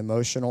she's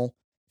emotional.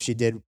 She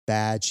did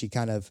bad. She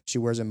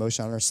wears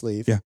emotion on her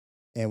sleeve. Yeah.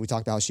 And we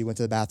talked about how she went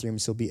to the bathroom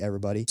and still beat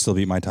everybody. still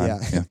beat my time.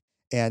 Yeah. Yeah.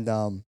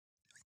 And,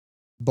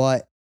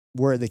 but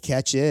where the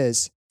catch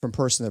is from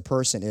person to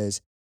person is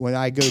when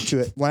I go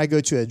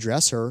to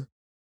address her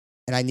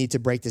and I need to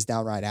break this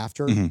down right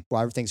after Mhm.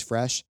 while everything's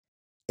fresh,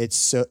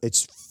 it's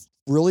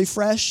really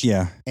fresh.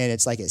 Yeah. And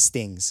it's like, it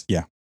stings.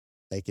 Yeah.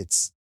 Like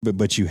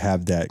But you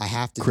have that I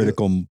have to do it.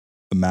 critical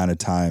amount of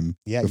time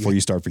Yeah, before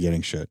you start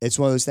forgetting shit. It's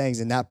one of those things.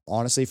 And that,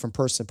 honestly, from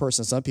person to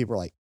person, some people are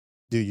like,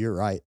 dude, you're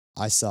right.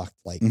 I sucked.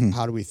 Like, Mhm.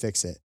 how do we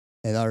fix it?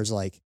 And others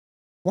like,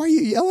 why are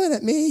you yelling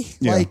at me?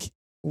 Yeah. Like,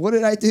 what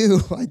did I do?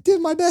 I did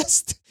my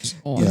best.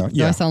 Oh, Yeah, do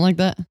yeah. I sound like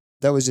that?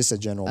 That was just a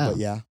general, Oh. but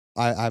yeah,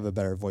 I have a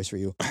better voice for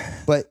you.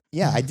 But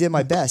yeah, I did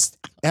my best.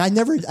 And I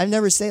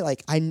never say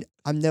like, I'm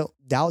no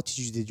doubt that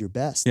you did your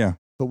best. Yeah.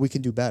 But we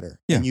can do better.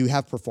 Yeah. And you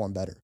have performed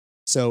better.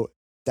 So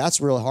that's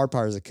the really hard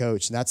part as a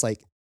coach. And that's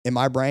like, in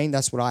my brain,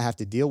 that's what I have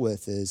to deal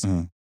with is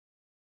Mhm.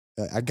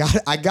 I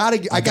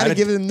gotta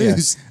give them yeah.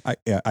 news.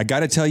 I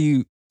got to tell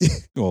you,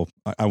 well,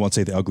 I won't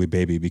say the ugly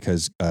baby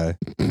because,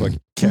 what,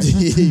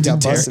 You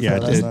got busted Tara,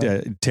 for that last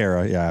night.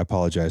 Tara, yeah, I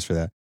apologize for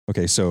that.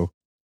 Okay, so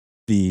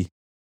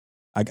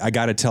I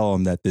got to tell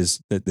him that this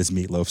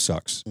meatloaf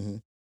sucks.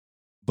 Mhm.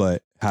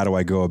 But how do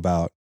I go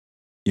about,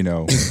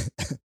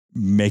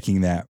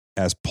 making that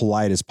as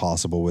polite as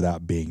possible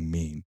without being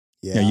mean?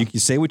 Yeah. You know, you can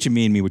say what you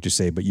mean what you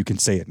say, but you can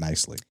say it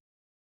nicely.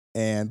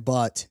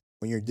 But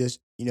when you're just,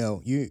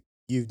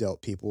 you've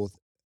dealt people with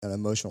an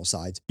emotional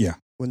sides. Yeah.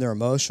 When they're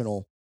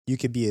emotional, you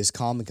could be as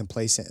calm and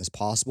complacent as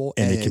possible.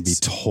 And it can be it's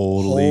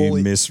totally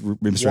holy-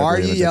 misrepresented. Why are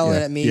you yelling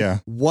Yeah. at me? Yeah.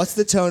 What's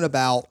the tone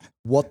about?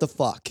 What the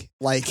fuck?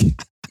 Like,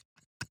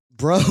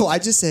 bro, I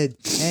just said,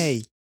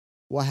 hey,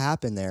 what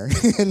happened there?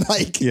 And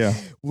like, Yeah.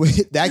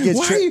 that gets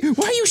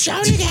Why are you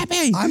shouting at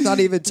me? I'm not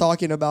even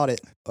talking about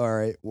it. All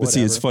right. Whatever. But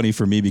see, it's funny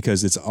for me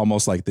because it's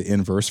almost like the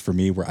inverse for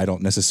me where I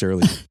don't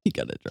necessarily. You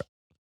got it.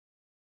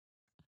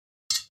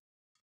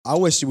 I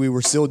wish we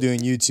were still doing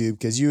YouTube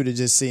because you would have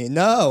just seen.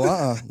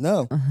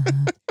 No.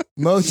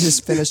 Mo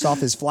just finished off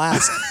his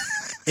flask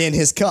in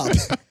his cup.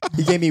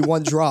 He gave me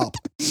one drop.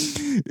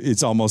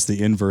 It's almost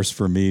the inverse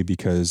for me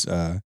because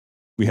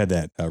we had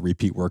that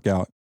repeat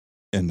workout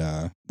and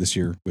this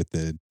year with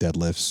the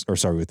deadlifts,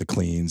 with the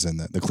cleans and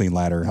the clean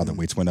ladder, how the Mhm.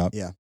 weights went up.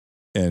 Yeah.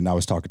 And I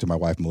was talking to my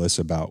wife,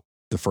 Melissa, about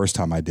the first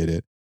time I did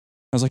it.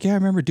 I was like, yeah, I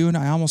remember doing it.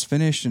 I almost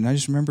finished. And I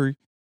just remember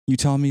you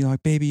telling me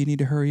like, baby, you need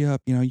to hurry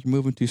up. You're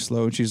moving too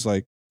slow. And she's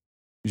like,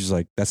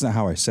 that's not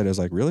how I said it. I was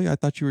like, really? I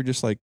thought you were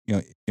just like,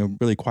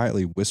 really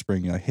quietly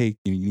whispering, hey,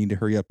 you need to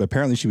hurry up. But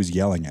apparently she was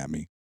yelling at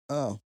me.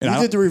 Oh, And you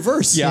I did the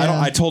reverse. Yeah,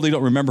 Yeah. I totally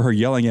don't remember her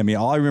yelling at me.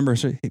 All I remember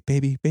is, hey,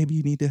 baby,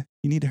 you need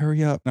to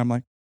hurry up. And I'm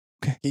like,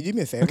 Can you do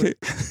me a favor? okay.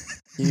 Can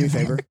you do me a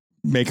favor?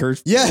 Make her,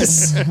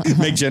 Yes.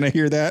 make Jenna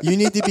hear that. You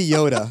need to be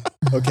Yoda.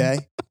 Okay.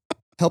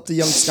 Help the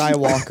young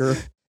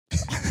Skywalker.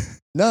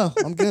 No,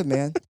 I'm good,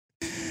 man.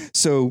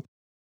 So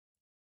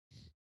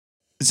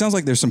it sounds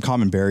like there's some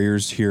common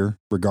barriers here,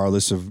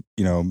 regardless of,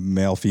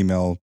 male,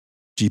 female,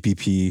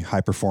 GPP,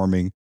 high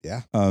performing.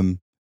 Yeah.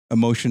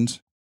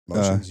 Emotions,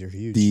 Emotions are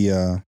huge.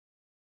 the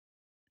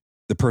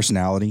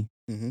personality,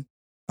 Mhm.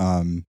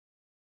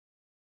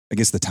 I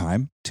guess the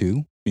time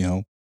too,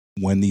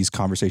 when these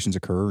conversations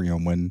occur,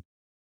 when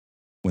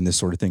this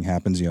sort of thing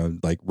happens,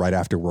 like right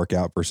after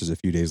workout versus a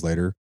few days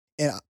later.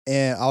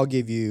 And I'll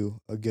give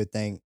you a good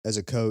thing as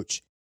a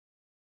coach.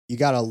 You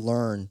got to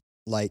learn,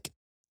 like,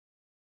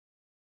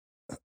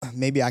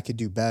 maybe I could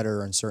do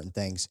better on certain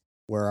things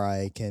where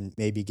I can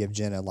maybe give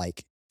Jenna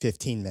like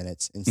 15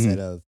 minutes instead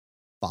of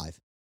 5.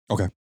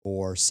 Okay.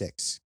 Or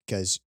 6.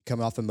 Because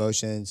coming off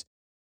emotions,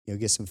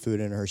 get some food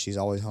in her. She's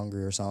always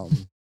hungry or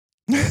something.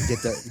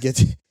 Get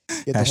the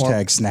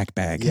Hashtag snack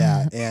bag.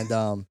 Yeah.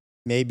 And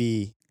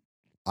maybe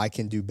I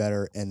can do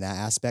better in that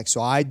aspect.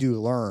 So I do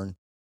learn,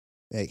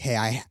 like,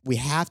 hey, we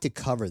have to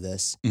cover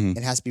this. Mhm.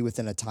 It has to be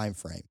within a time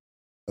frame.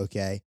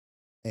 Okay.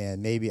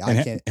 And maybe And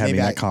I can having maybe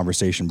that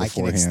conversation I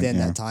can beforehand. extend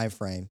yeah. that time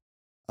frame.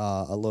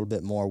 a little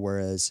bit more.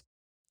 Whereas,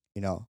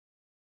 you know,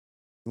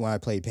 when I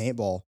played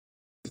paintball,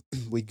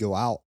 we'd go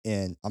out,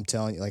 and I'm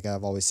telling you, like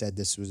I've always said,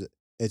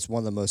 it's one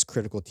of the most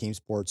critical team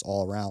sports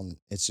all around.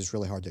 It's just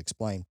really hard to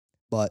explain.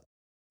 But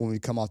when we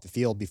come off the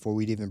field, before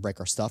we'd even break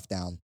our stuff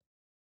down,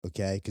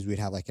 okay, because we'd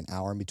have like an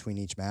hour in between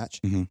each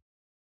match. Mhm.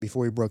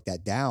 Before we broke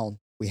that down,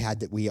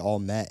 we all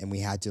met, and we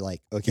had to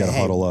like, okay, You got to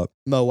hey, huddle up.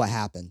 Mo, what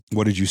happened?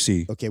 What did you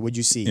see? Okay, what'd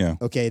you see? Yeah.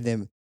 Okay,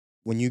 then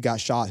when you got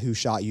shot, who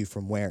shot you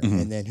from where?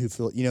 Mhm. And then who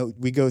feel, you know,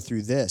 we go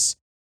through this,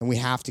 and we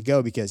have to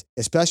go, because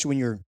especially when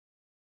you're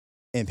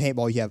in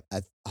paintball, you have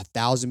a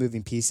 1,000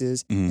 moving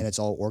pieces, Mhm. and it's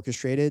all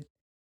orchestrated,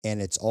 and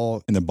it's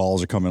all And the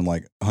balls are coming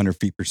like 100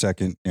 feet per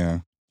second.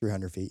 Yeah.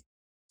 300 feet.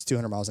 It's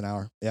 200 miles an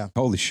hour. Yeah.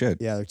 Holy shit.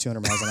 Yeah, they're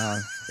 200 miles an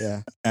hour.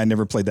 Yeah. I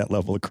never played that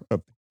level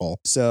of ball.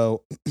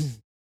 So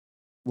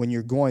when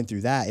you're going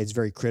through that, it's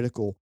very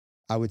critical.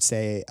 I would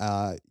say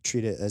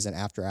treat it as an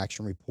after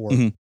action report.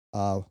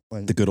 Mhm.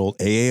 When The good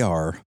old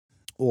AAR.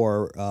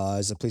 or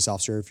as a police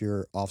officer, if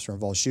you're officer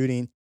involved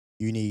shooting,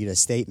 you need a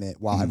statement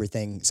while Mhm.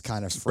 everything's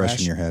kind of Fresh fresh.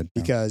 in your head.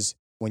 Yeah. Because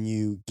when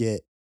you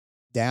get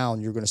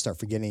down, you're going to start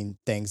forgetting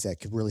things that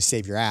could really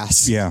save your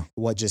ass. Yeah,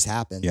 What just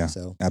happened. Yeah.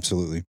 So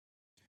absolutely.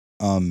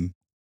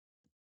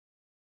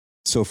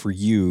 So for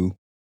you,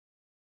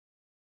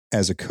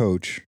 as a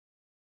coach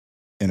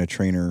and a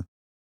trainer,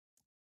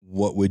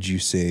 what would you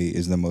say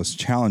is the most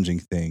challenging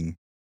thing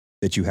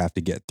that you have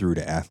to get through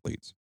to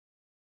athletes?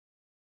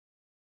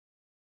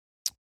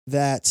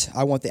 that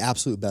I want the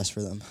absolute best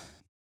for them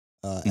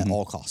at Mhm.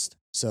 all cost.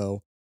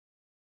 So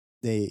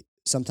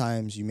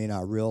sometimes you may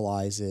not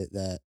realize it,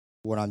 that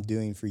what I'm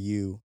doing for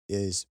you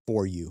is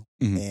for you.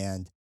 Mhm.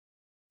 And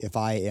if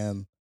I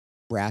am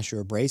brash or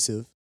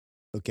abrasive,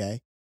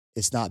 okay,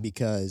 it's not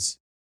because,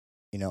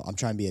 you know, I'm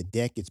trying to be a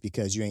dick. It's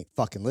because you ain't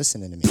fucking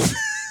listening to me.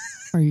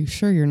 Are you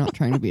sure you're not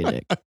trying to be a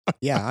dick?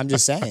 Yeah, I'm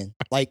just saying.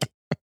 Like,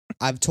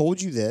 I've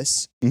told you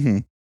this.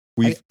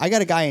 Mm-hmm. I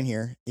got a guy in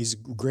here. He's a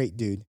great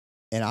dude.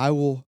 And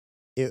I'll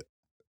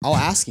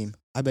ask him.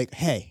 I'll be like,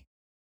 hey,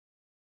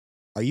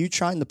 are you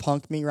trying to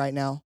punk me right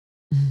now?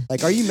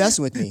 Like, are you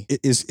messing with me?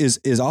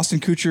 Is Austin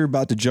Kutcher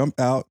about to jump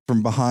out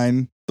from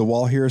behind the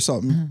wall here or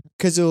something?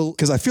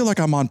 Because I feel like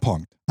I'm on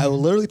punked. I will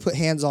literally put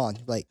hands on.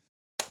 Like,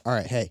 all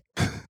right, hey,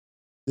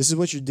 this is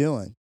what you're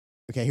doing.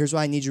 Okay, here's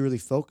what I need you to really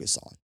focus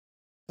on.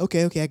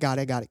 Okay, I got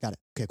it.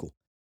 Okay, cool.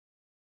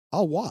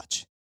 I'll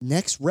watch.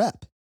 Next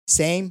rep,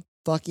 same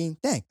fucking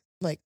thing.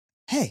 I'm like,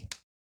 hey,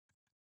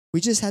 we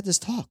just had this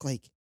talk.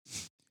 Like,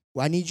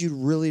 well, I need you to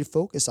really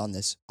focus on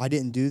this. I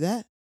didn't do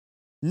that.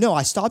 No,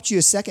 I stopped you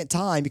a second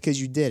time because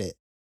you did it.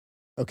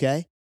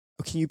 Okay?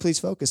 Can you please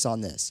focus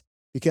on this?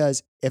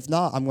 Because if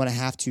not, I'm going to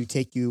have to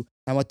take you.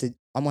 I'm going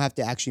to have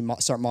to actually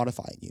start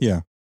modifying you.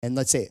 Yeah. And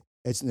let's say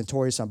it's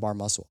notorious on bar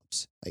muscle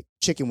ups, like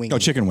chicken wing. Oh,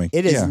 chicken wing.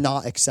 It is Yeah.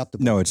 not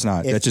acceptable. No, it's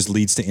not. If- That just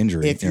leads to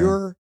injury. If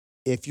Yeah.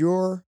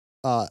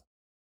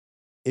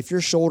 if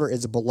your shoulder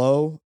is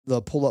below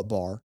the pull up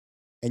bar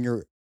and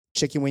you're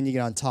chicken winging it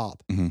on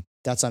top, Mhm.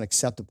 that's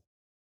unacceptable.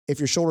 If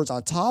your shoulder's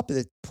on top of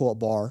the pull up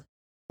bar,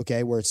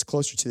 okay, where it's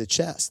closer to the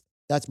chest,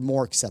 that's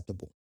more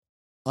acceptable.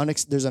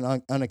 There's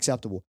an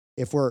unacceptable.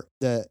 If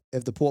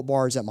the pull up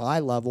bar is at my eye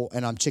level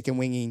and I'm chicken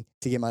winging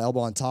to get my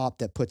elbow on top,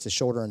 that puts the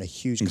shoulder in a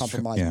huge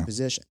compromising Yeah.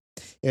 position.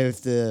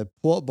 If the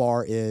pull up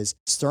bar is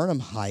sternum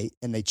height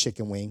and they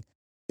chicken wing,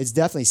 it's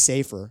definitely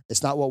safer.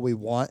 It's not what we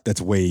want.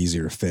 That's way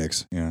easier to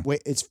fix. Yeah.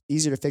 It's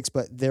easier to fix,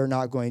 but they're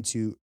not going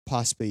to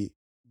possibly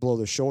blow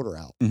their shoulder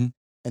out. Mhm.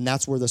 And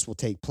that's where this will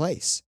take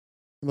place.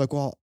 I'm like,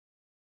 well,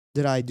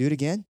 did I do it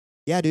again?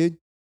 Yeah, dude.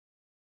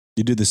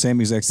 You did the same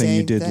exact thing you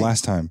Same did thing.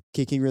 last time.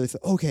 Okay, can you really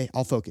okay,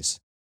 I'll focus.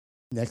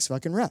 Next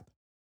fucking rep.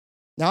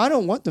 Now, I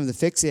don't want them to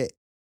fix it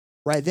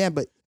right then,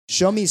 but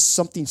show me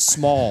something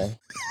small.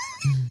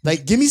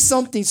 Like, give me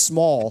something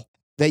small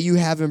that you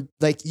haven't,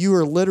 like, you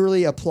are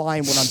literally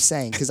applying what I'm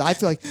saying. Because I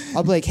feel like,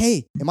 I'll be like,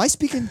 hey, am I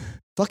speaking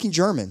fucking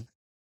German?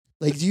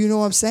 Like, do you know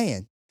what I'm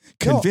saying?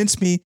 No. Convince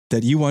me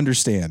that you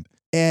understand.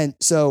 And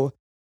so,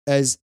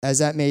 as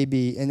that may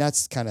be, and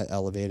that's kind of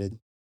elevated,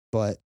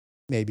 but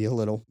maybe a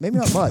little, maybe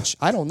not much.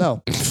 I don't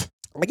know.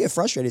 I get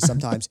frustrated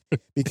sometimes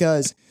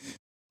because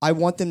I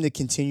want them to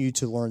continue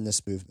to learn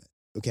this movement.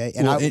 Okay.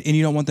 And And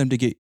you don't want them to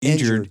get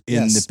injured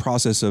in yes. the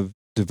process of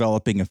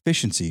developing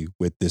efficiency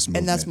with this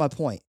movement. And that's my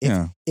point.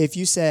 Yeah. If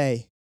you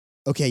say,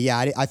 okay, yeah,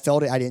 I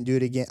felt it, I didn't do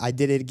it again, I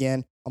did it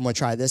again, I'm going to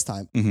try it this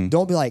time. Mhm.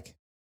 Don't be like,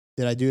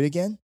 did I do it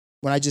again?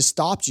 When I just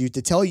stopped you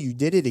to tell you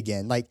did it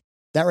again. Like,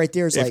 that right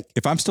there is like,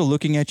 If I'm still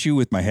looking at you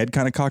with my head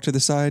kind of cocked to the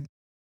side,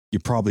 you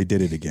probably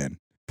did it again.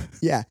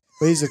 yeah.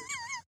 But he's the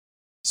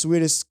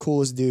sweetest,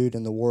 coolest dude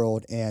in the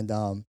world. And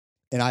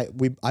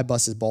I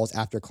bust his balls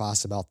after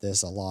class about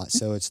this a lot.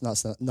 So it's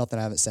nothing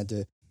I haven't sent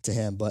to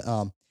him. But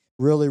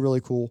really,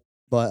 really cool.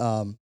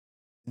 But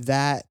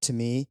that to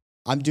me,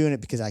 I'm doing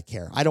it because I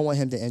care. I don't want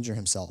him to injure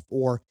himself.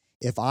 Or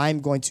if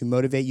I'm going to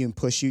motivate you and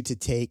push you to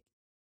take,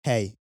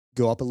 hey,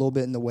 go up a little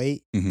bit in the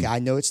weight. Mhm. Okay, I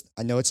know it's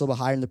a little bit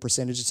higher in the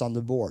percentage that's on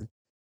the board,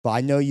 but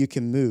I know you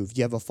can move.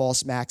 You have a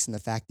false max in the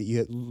fact that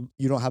you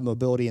don't have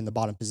mobility in the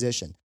bottom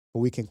position, but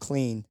we can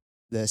clean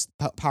this.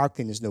 Power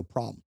clean is no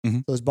problem. Mhm.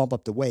 So let's bump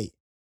up the weight.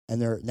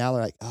 And they're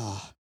like,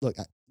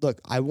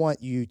 look, I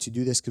want you to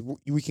do this because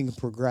we can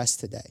progress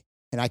today.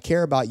 And I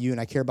care about you and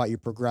I care about your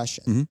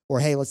progression. Mhm. Or,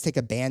 hey, let's take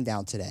a band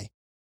down today.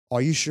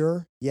 Are you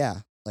sure?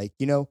 Yeah. Like,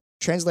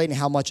 translating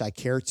how much I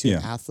care to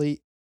an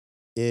athlete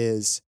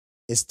is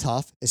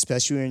tough,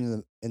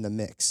 especially in the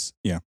mix.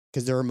 Yeah.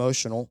 Because they're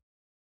emotional.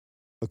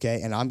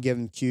 Okay. And I'm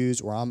giving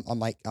cues or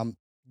I'm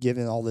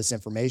giving all this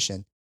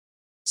information.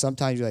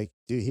 Sometimes you're like,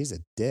 dude, he's a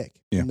dick.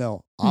 Yeah.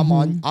 No, I'm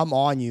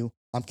on you.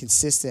 I'm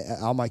consistent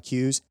at all my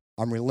cues.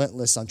 I'm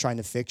relentless on trying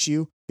to fix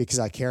you because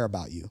I care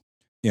about you.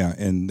 Yeah.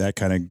 And that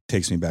kind of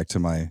takes me back to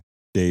my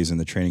days in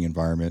the training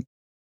environment.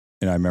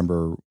 And I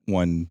remember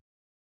one,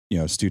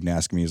 student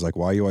asked me, he's like,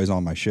 why are you always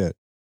on my shit?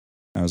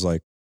 And I was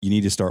like, you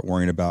need to start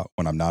worrying about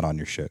when I'm not on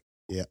your shit.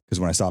 Yeah. Because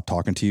when I stop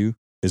talking to you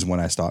is when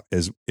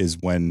is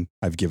when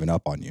I've given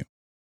up on you.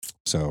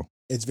 So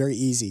it's very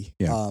easy.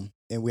 Yeah.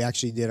 And we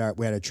actually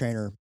we had a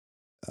trainer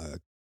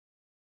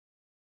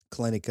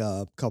clinic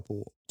 2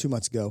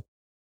 months ago,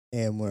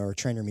 and we our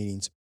trainer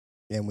meetings,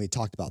 and we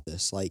talked about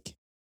this. Like,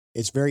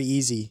 it's very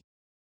easy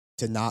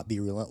to not be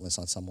relentless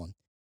on someone.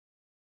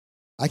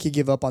 I could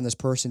give up on this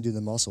person, do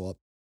the muscle up.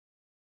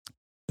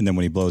 And then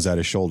when he blows out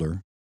his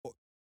shoulder.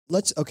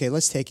 Let's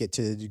take it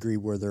to the degree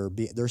where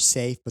they're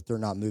safe, but they're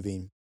not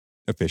moving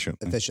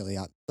efficiently.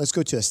 Let's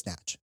go to a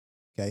snatch.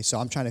 Okay. So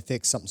I'm trying to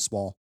fix something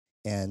small,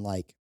 and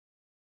like,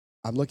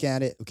 I'm looking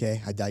at it.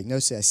 Okay. I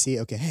diagnose it. I see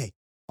it. Okay. Hey,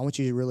 I want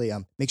you to really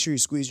make sure you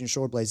squeeze your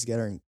shoulder blades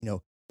together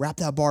and, wrap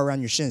that bar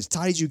around your shin as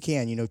tight as you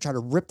can, try to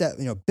rip that,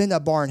 bend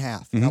that bar in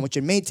half. Mm-hmm. And I want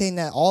you to maintain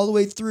that all the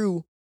way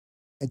through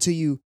until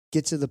you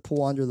get to the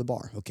pull under the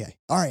bar. Okay.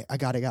 All right. I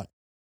got it.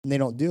 And they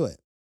don't do it.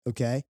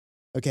 Okay.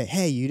 Okay.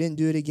 Hey, you didn't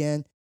do it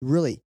again.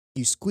 Really,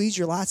 you squeezed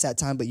your lats that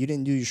time, but you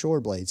didn't do your shoulder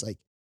blades. Like,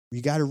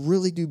 you got to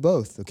really do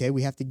both. Okay.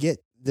 We have to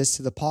get this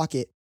to the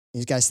pocket,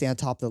 and you got to stay on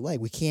top of the leg.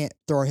 We can't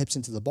throw our hips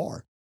into the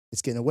bar.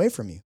 It's getting away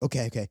from you.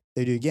 Okay.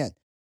 They do it again.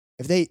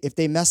 If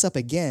they mess up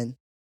again,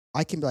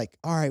 I can be like,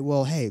 all right,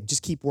 well, hey,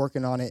 just keep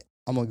working on it.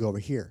 I'm going to go over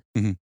here.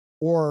 Mm-hmm.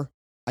 Or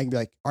I can be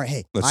like, all right,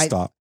 hey, let's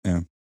stop.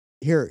 Yeah.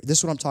 Here, this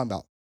is what I'm talking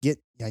about.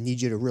 I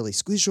need you to really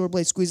squeeze shoulder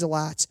blades, squeeze the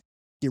lats,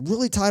 get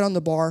really tight on the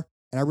bar.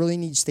 And I really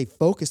need you to stay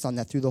focused on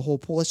that through the whole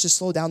pull. Let's just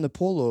slow down the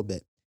pull a little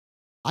bit.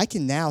 I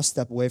can now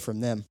step away from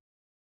them,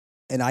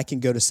 and I can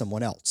go to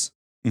someone else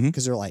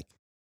because they're like,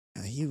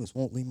 he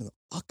won't leave me the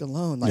fuck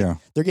alone. Like,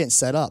 they're getting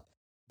set up.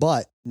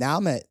 But now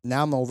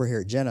I'm over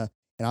here at Jenna,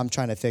 and I'm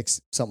trying to fix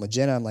something with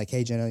Jenna. I'm like,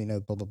 hey, Jenna,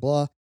 blah, blah,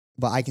 blah.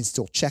 But I can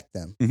still check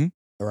them. Mm-hmm.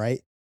 All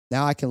right.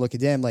 Now I can look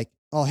at them like,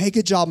 oh, hey,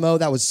 good job, Mo.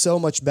 That was so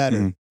much better.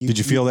 Mm-hmm. Did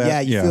you feel that? Yeah,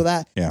 you feel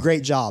that? Yeah.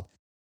 Great job.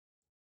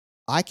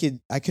 I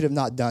could have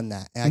not done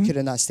that. And I could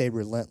have not stayed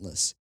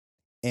relentless.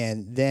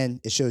 And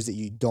then it shows that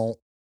you don't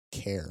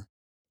care.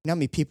 You know how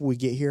many people we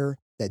get here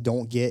that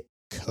don't get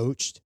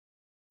coached?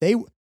 They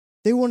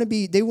want to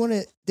be the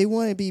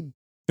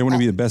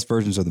best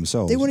versions of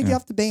themselves. They want to get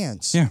off the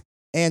bands. Yeah.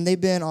 And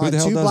they've been on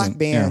 2 black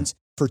bands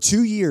for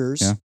 2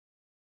 years. Yeah.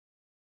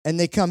 And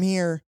they come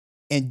here,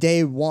 and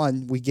day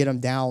one, we get them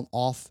down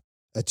off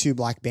 2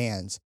 black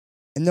bands.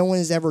 And no one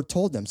has ever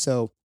told them.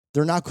 So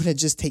they're not going to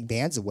just take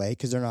bands away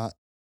because they're not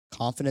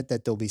confident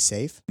that they'll be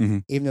safe,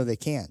 even though they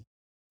can.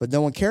 But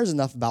no one cares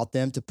enough about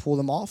them to pull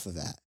them off of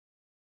that.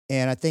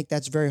 And I think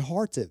that's very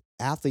hard to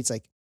athletes.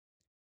 Like,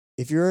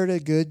 if you're at a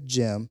good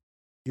gym,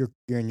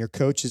 and your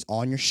coach is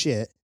on your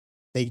shit,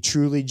 they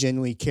truly,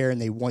 genuinely care and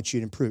they want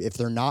you to improve. If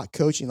they're not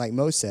coaching, like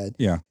Mo said,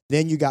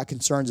 then you got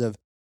concerns of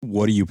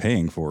what are you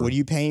paying for? What are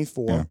you paying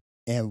for? Yeah.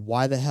 And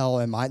why the hell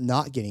am I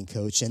not getting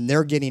coached? And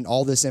they're getting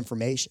all this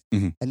information.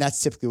 Mm-hmm. And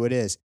that's typically what it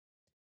is.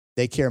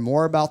 They care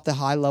more about the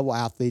high level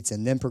athletes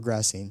and them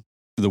progressing.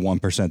 The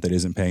 1% that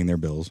isn't paying their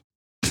bills.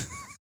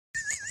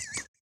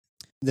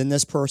 Than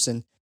this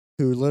person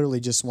who literally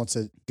just wants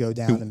to go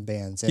down in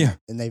bands. And,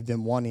 and they've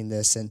been wanting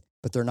this,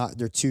 but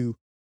they're too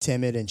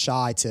timid and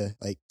shy to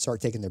like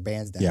start taking their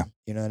bands down. Yeah.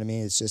 You know what I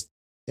mean? It's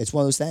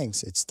one of those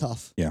things. It's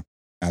tough. Yeah,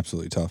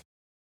 absolutely tough.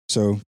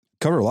 So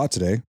covered a lot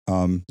today. It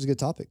was a good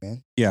topic,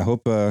 man. Yeah. I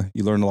hope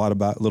you learned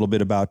a little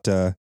bit about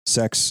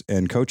sex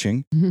and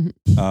coaching.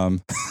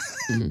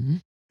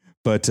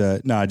 But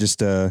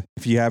just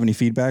if you have any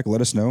feedback, let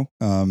us know.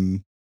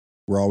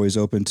 We're always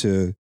open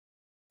to,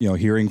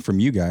 hearing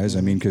from you guys.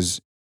 I mean, because,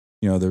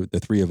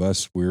 the three of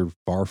us, we're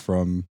far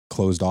from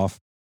closed off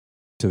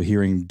to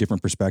hearing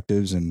different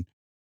perspectives, and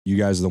you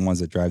guys are the ones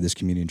that drive this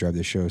community and drive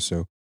this show.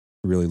 So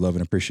we really love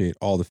and appreciate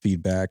all the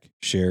feedback,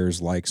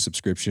 shares, likes,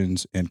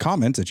 subscriptions, and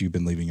comments that you've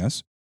been leaving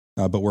us.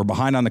 But we're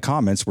behind on the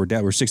comments.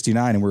 We're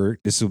 69, and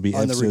this will be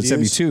episode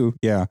 72.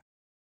 Yeah.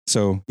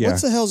 So yeah.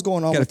 What's the hell's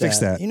going on with fix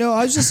that?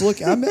 I was just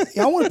looking.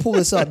 I want to pull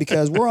this up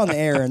because we're on the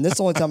air, and this is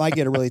the only time I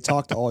get to really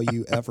talk to all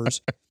you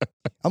effers.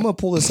 I'm going to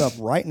pull this up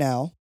right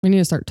now. We need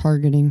to start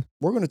targeting.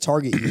 We're going to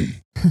target you.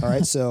 All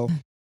right. So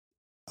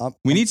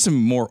we need some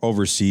more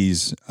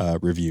overseas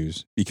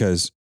reviews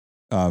because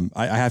I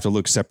have to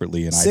look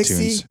separately in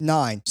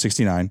 69. iTunes.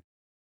 69.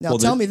 Now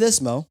tell me this,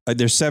 Mo.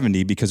 There's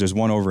 70 because there's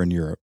one over in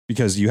Europe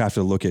because you have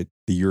to look at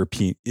the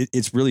European.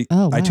 It's really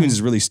Oh, wow. iTunes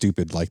is really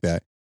stupid like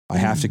that. I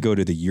have to go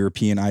to the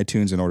European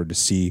iTunes in order to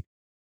see.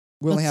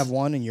 We only That's- have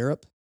one in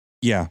Europe.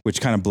 Yeah,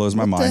 which kind of blows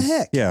my What the mind.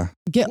 heck? Yeah.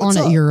 Get What's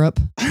on up? it, Europe.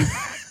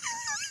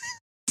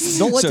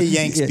 Don't let So, the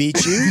Yanks yeah.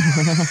 beat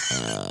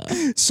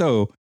you.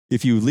 So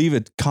if you leave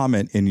a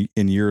comment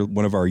in your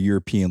one of our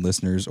European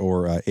listeners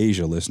or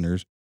Asia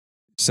listeners,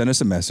 send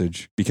us a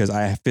message because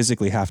I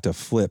physically have to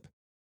flip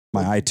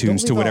my Well, don't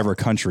iTunes to leave whatever out-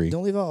 country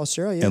Don't leave out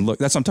Australia. and look.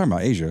 That's what I'm talking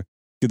about. Asia.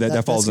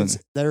 That falls in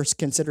that are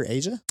considered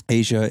Asia.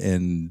 Asia,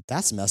 and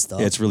That's messed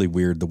up. it's really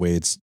weird the way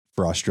it's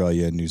for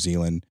Australia and New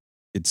Zealand.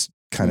 It's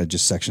kind of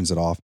just sections it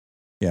off.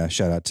 Yeah.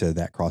 Shout out to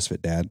that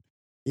CrossFit dad.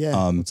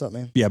 yeah. What's up,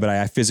 man? Yeah, but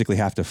I physically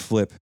have to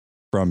flip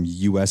from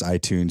US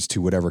iTunes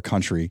to whatever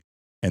country.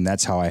 And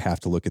that's how I have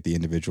to look at the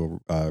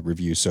individual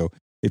reviews. So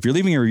if you're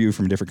leaving a review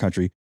from a different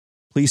country,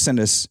 please send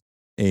us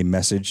a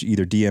message,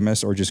 either DM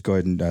us or just go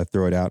ahead and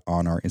throw it out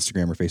on our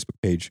Instagram or Facebook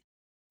page.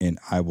 And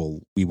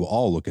we will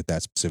all look at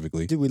that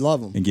specifically Dude, we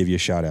love them. and give you a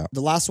shout out.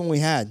 The last one we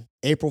had,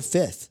 April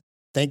 5th.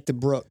 Thank the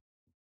Brooke.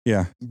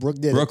 Yeah. Brooke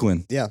did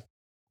Brooklyn. it. Yeah.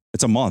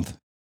 It's a month.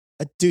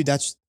 Dude,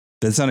 that's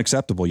That's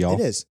unacceptable, y'all.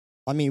 it is.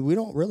 I mean, we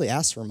don't really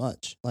ask for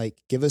much. Like,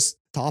 give us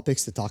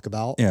topics to talk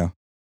about. Yeah.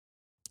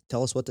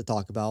 Tell us what to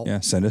talk about.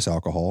 Yeah. Send us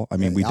alcohol. I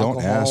mean, Yeah, we don't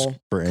ask alcohol,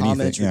 for anything.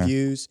 Comments, Yeah.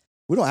 reviews.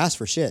 We don't ask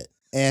for shit.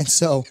 And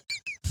so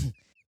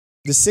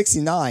the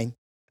 69,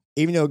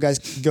 even though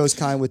it goes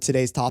kind of with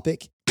today's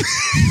topic,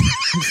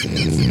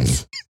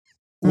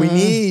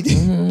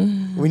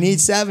 we need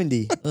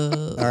 70.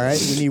 All right.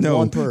 We need No,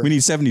 one per. we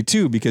need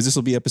 72 because this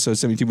will be episode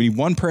 72. We need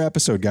one per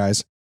episode,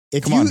 guys.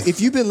 come on.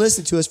 If you've been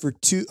listening to us for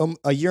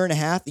a year and a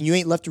half and you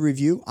ain't left a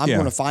review, I'm Yeah.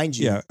 going to find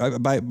you. Yeah.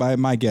 By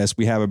my guess,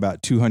 we have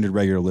about 200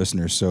 regular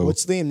listeners. So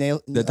What's Liam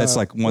Nail? that's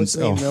like one. What's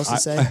Liam Nielsen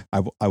say?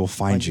 I will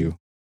find you,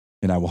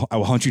 and I will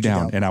hunt you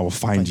down, and I will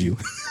find you.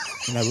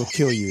 And I will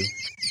kill you.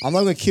 I'm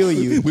not going to kill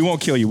you. We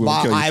won't kill you. We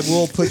won't But kill you. I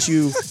will put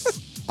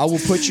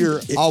you.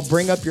 I'll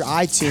bring up your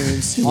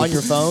iTunes on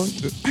your phone,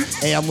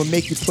 and I'm gonna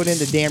make you put in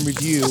the damn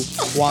review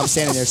while I'm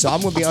standing there. So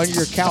I'm gonna be under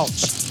your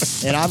couch,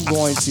 and I'm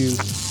going to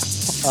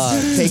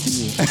take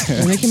you.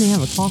 You're making me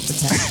have a cough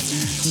attack.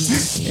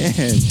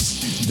 And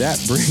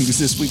that brings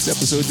this week's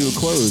episode to a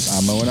close.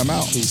 I'm Mo, and I'm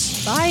out.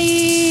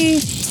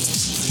 Bye.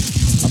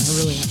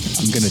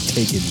 I'm gonna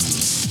take it.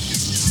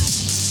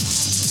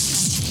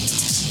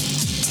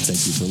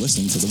 Thank you for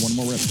listening to the One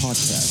More Rep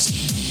podcast.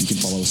 You can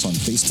follow us on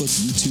Facebook,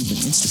 YouTube, and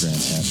Instagram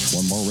at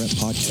One More Rep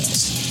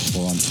Podcast,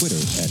 or on Twitter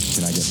at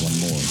Can I Get One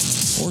More,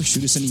 or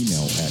shoot us an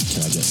email at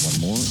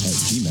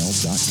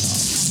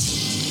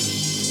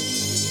canigetonmore@gmail.com.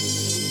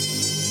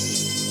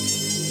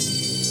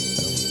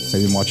 Have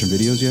you been watching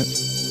videos yet?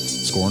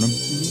 Scoring them?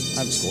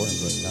 I haven't scored him,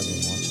 but I've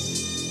been watching.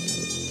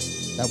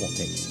 That won't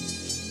take.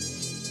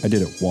 I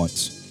did it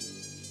once.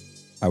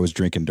 I was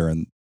drinking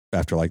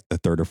after like the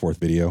third or fourth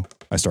video.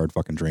 I started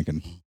fucking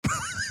drinking.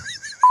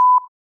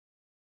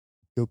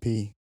 Go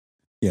pee.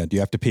 Yeah. Do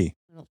you have to pee?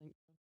 I don't think so.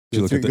 Did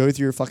you look at the, Go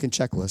through your fucking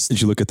checklist.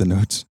 Did you look at the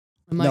notes?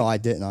 No, I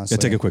didn't. Honestly,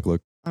 Yeah. Take a quick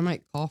look. I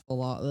might cough a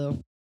lot though.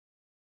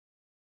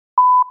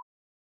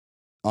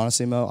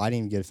 honestly, Mo, I didn't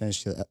even get to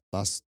finish the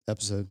last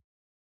episode.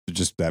 You're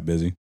just that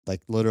busy.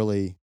 Like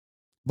literally,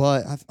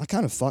 but I've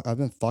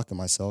been fucking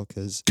myself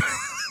because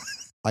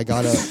I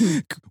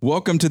gotta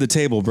Welcome to the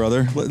table,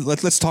 brother.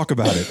 Let's talk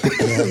about it.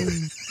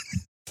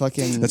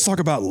 fucking. Let's talk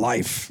about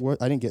life. I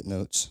didn't get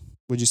notes.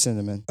 Would you send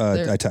them in?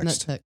 I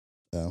text.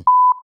 Oh.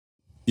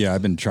 Yeah,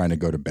 I've been trying to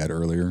go to bed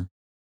earlier.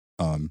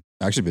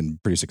 Actually been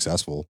pretty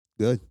successful.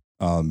 Good.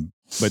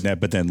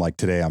 But then like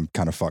today I'm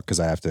kind of fucked because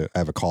I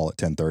have a call at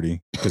 10:30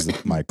 because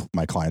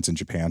my client's in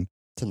Japan.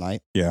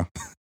 Tonight. Yeah.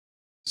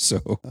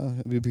 So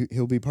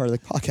He'll be part of the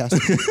podcast.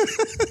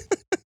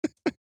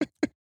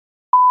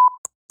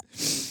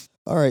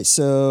 All right.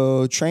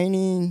 So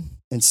training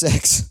and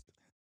sex.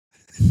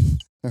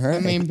 All right. I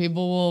mean,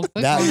 people will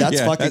click That- on that's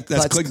yeah, fucking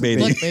that's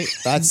clickbaity.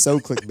 Clickbait. That's so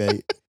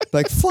clickbait.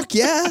 Like, fuck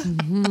yeah.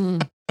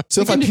 Mhm.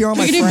 So if I peer on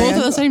my we can do both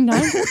at the friend, same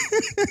time.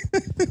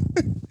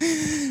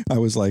 I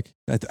was like,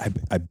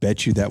 I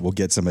bet you that will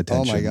get some oh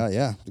attention. my God,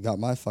 yeah. You got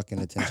my fucking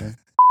attention.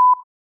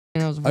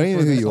 And I don't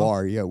even know who you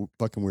are. You got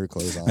fucking weird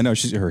clothes on. I know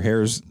she's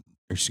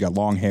got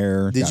long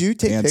hair. Did got you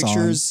take pants on.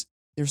 pictures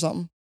or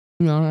something?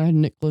 No, I had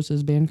Nick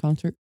Close's band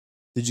concert.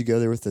 Did you go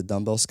there with the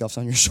dumbbell scuffs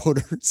on your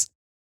shoulders?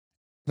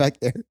 Back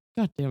there.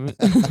 God damn it.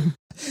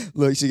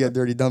 Look, she got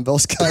dirty dumbbell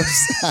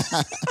scuffs.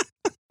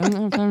 I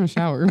don't have time to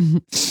shower.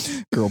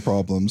 Girl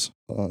problems.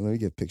 Oh, let me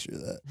get a picture of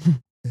that.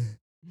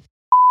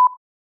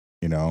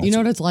 You know, You know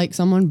what it's like?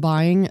 Someone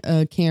buying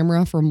a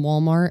camera from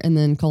Walmart and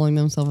then calling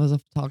themselves as a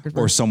photographer.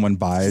 or someone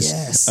buys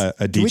Yes. a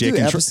Can we DJ do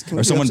control, can we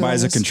or do someone episode on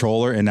buys a this?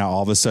 controller, and now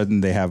all of a sudden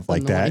they have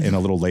like that Annoying. and a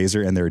little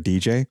laser, and they're a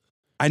DJ.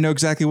 I know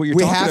exactly what you're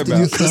We talking have to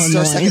about. do this. Is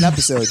our Annoying. second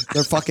episode.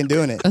 They're fucking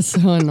doing it. That's so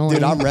annoying.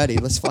 Dude, I'm ready.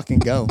 Let's fucking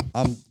go.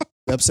 I'm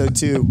episode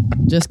 2.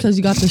 Just because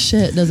you got the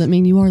shit doesn't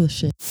mean you are the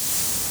shit.